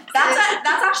 Yeah, that's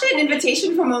actually an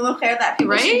invitation from Khair that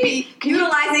people should be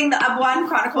utilizing the Abwan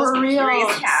Chronicles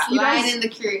Curious Cat. Line in the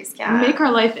Curious Cat. Make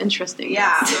our life interesting.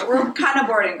 Yeah, we're kind of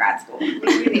bored in grad school. We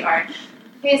really are.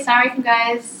 Okay, assalamu alaikum,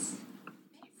 guys.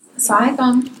 Assalamu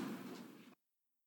alaikum.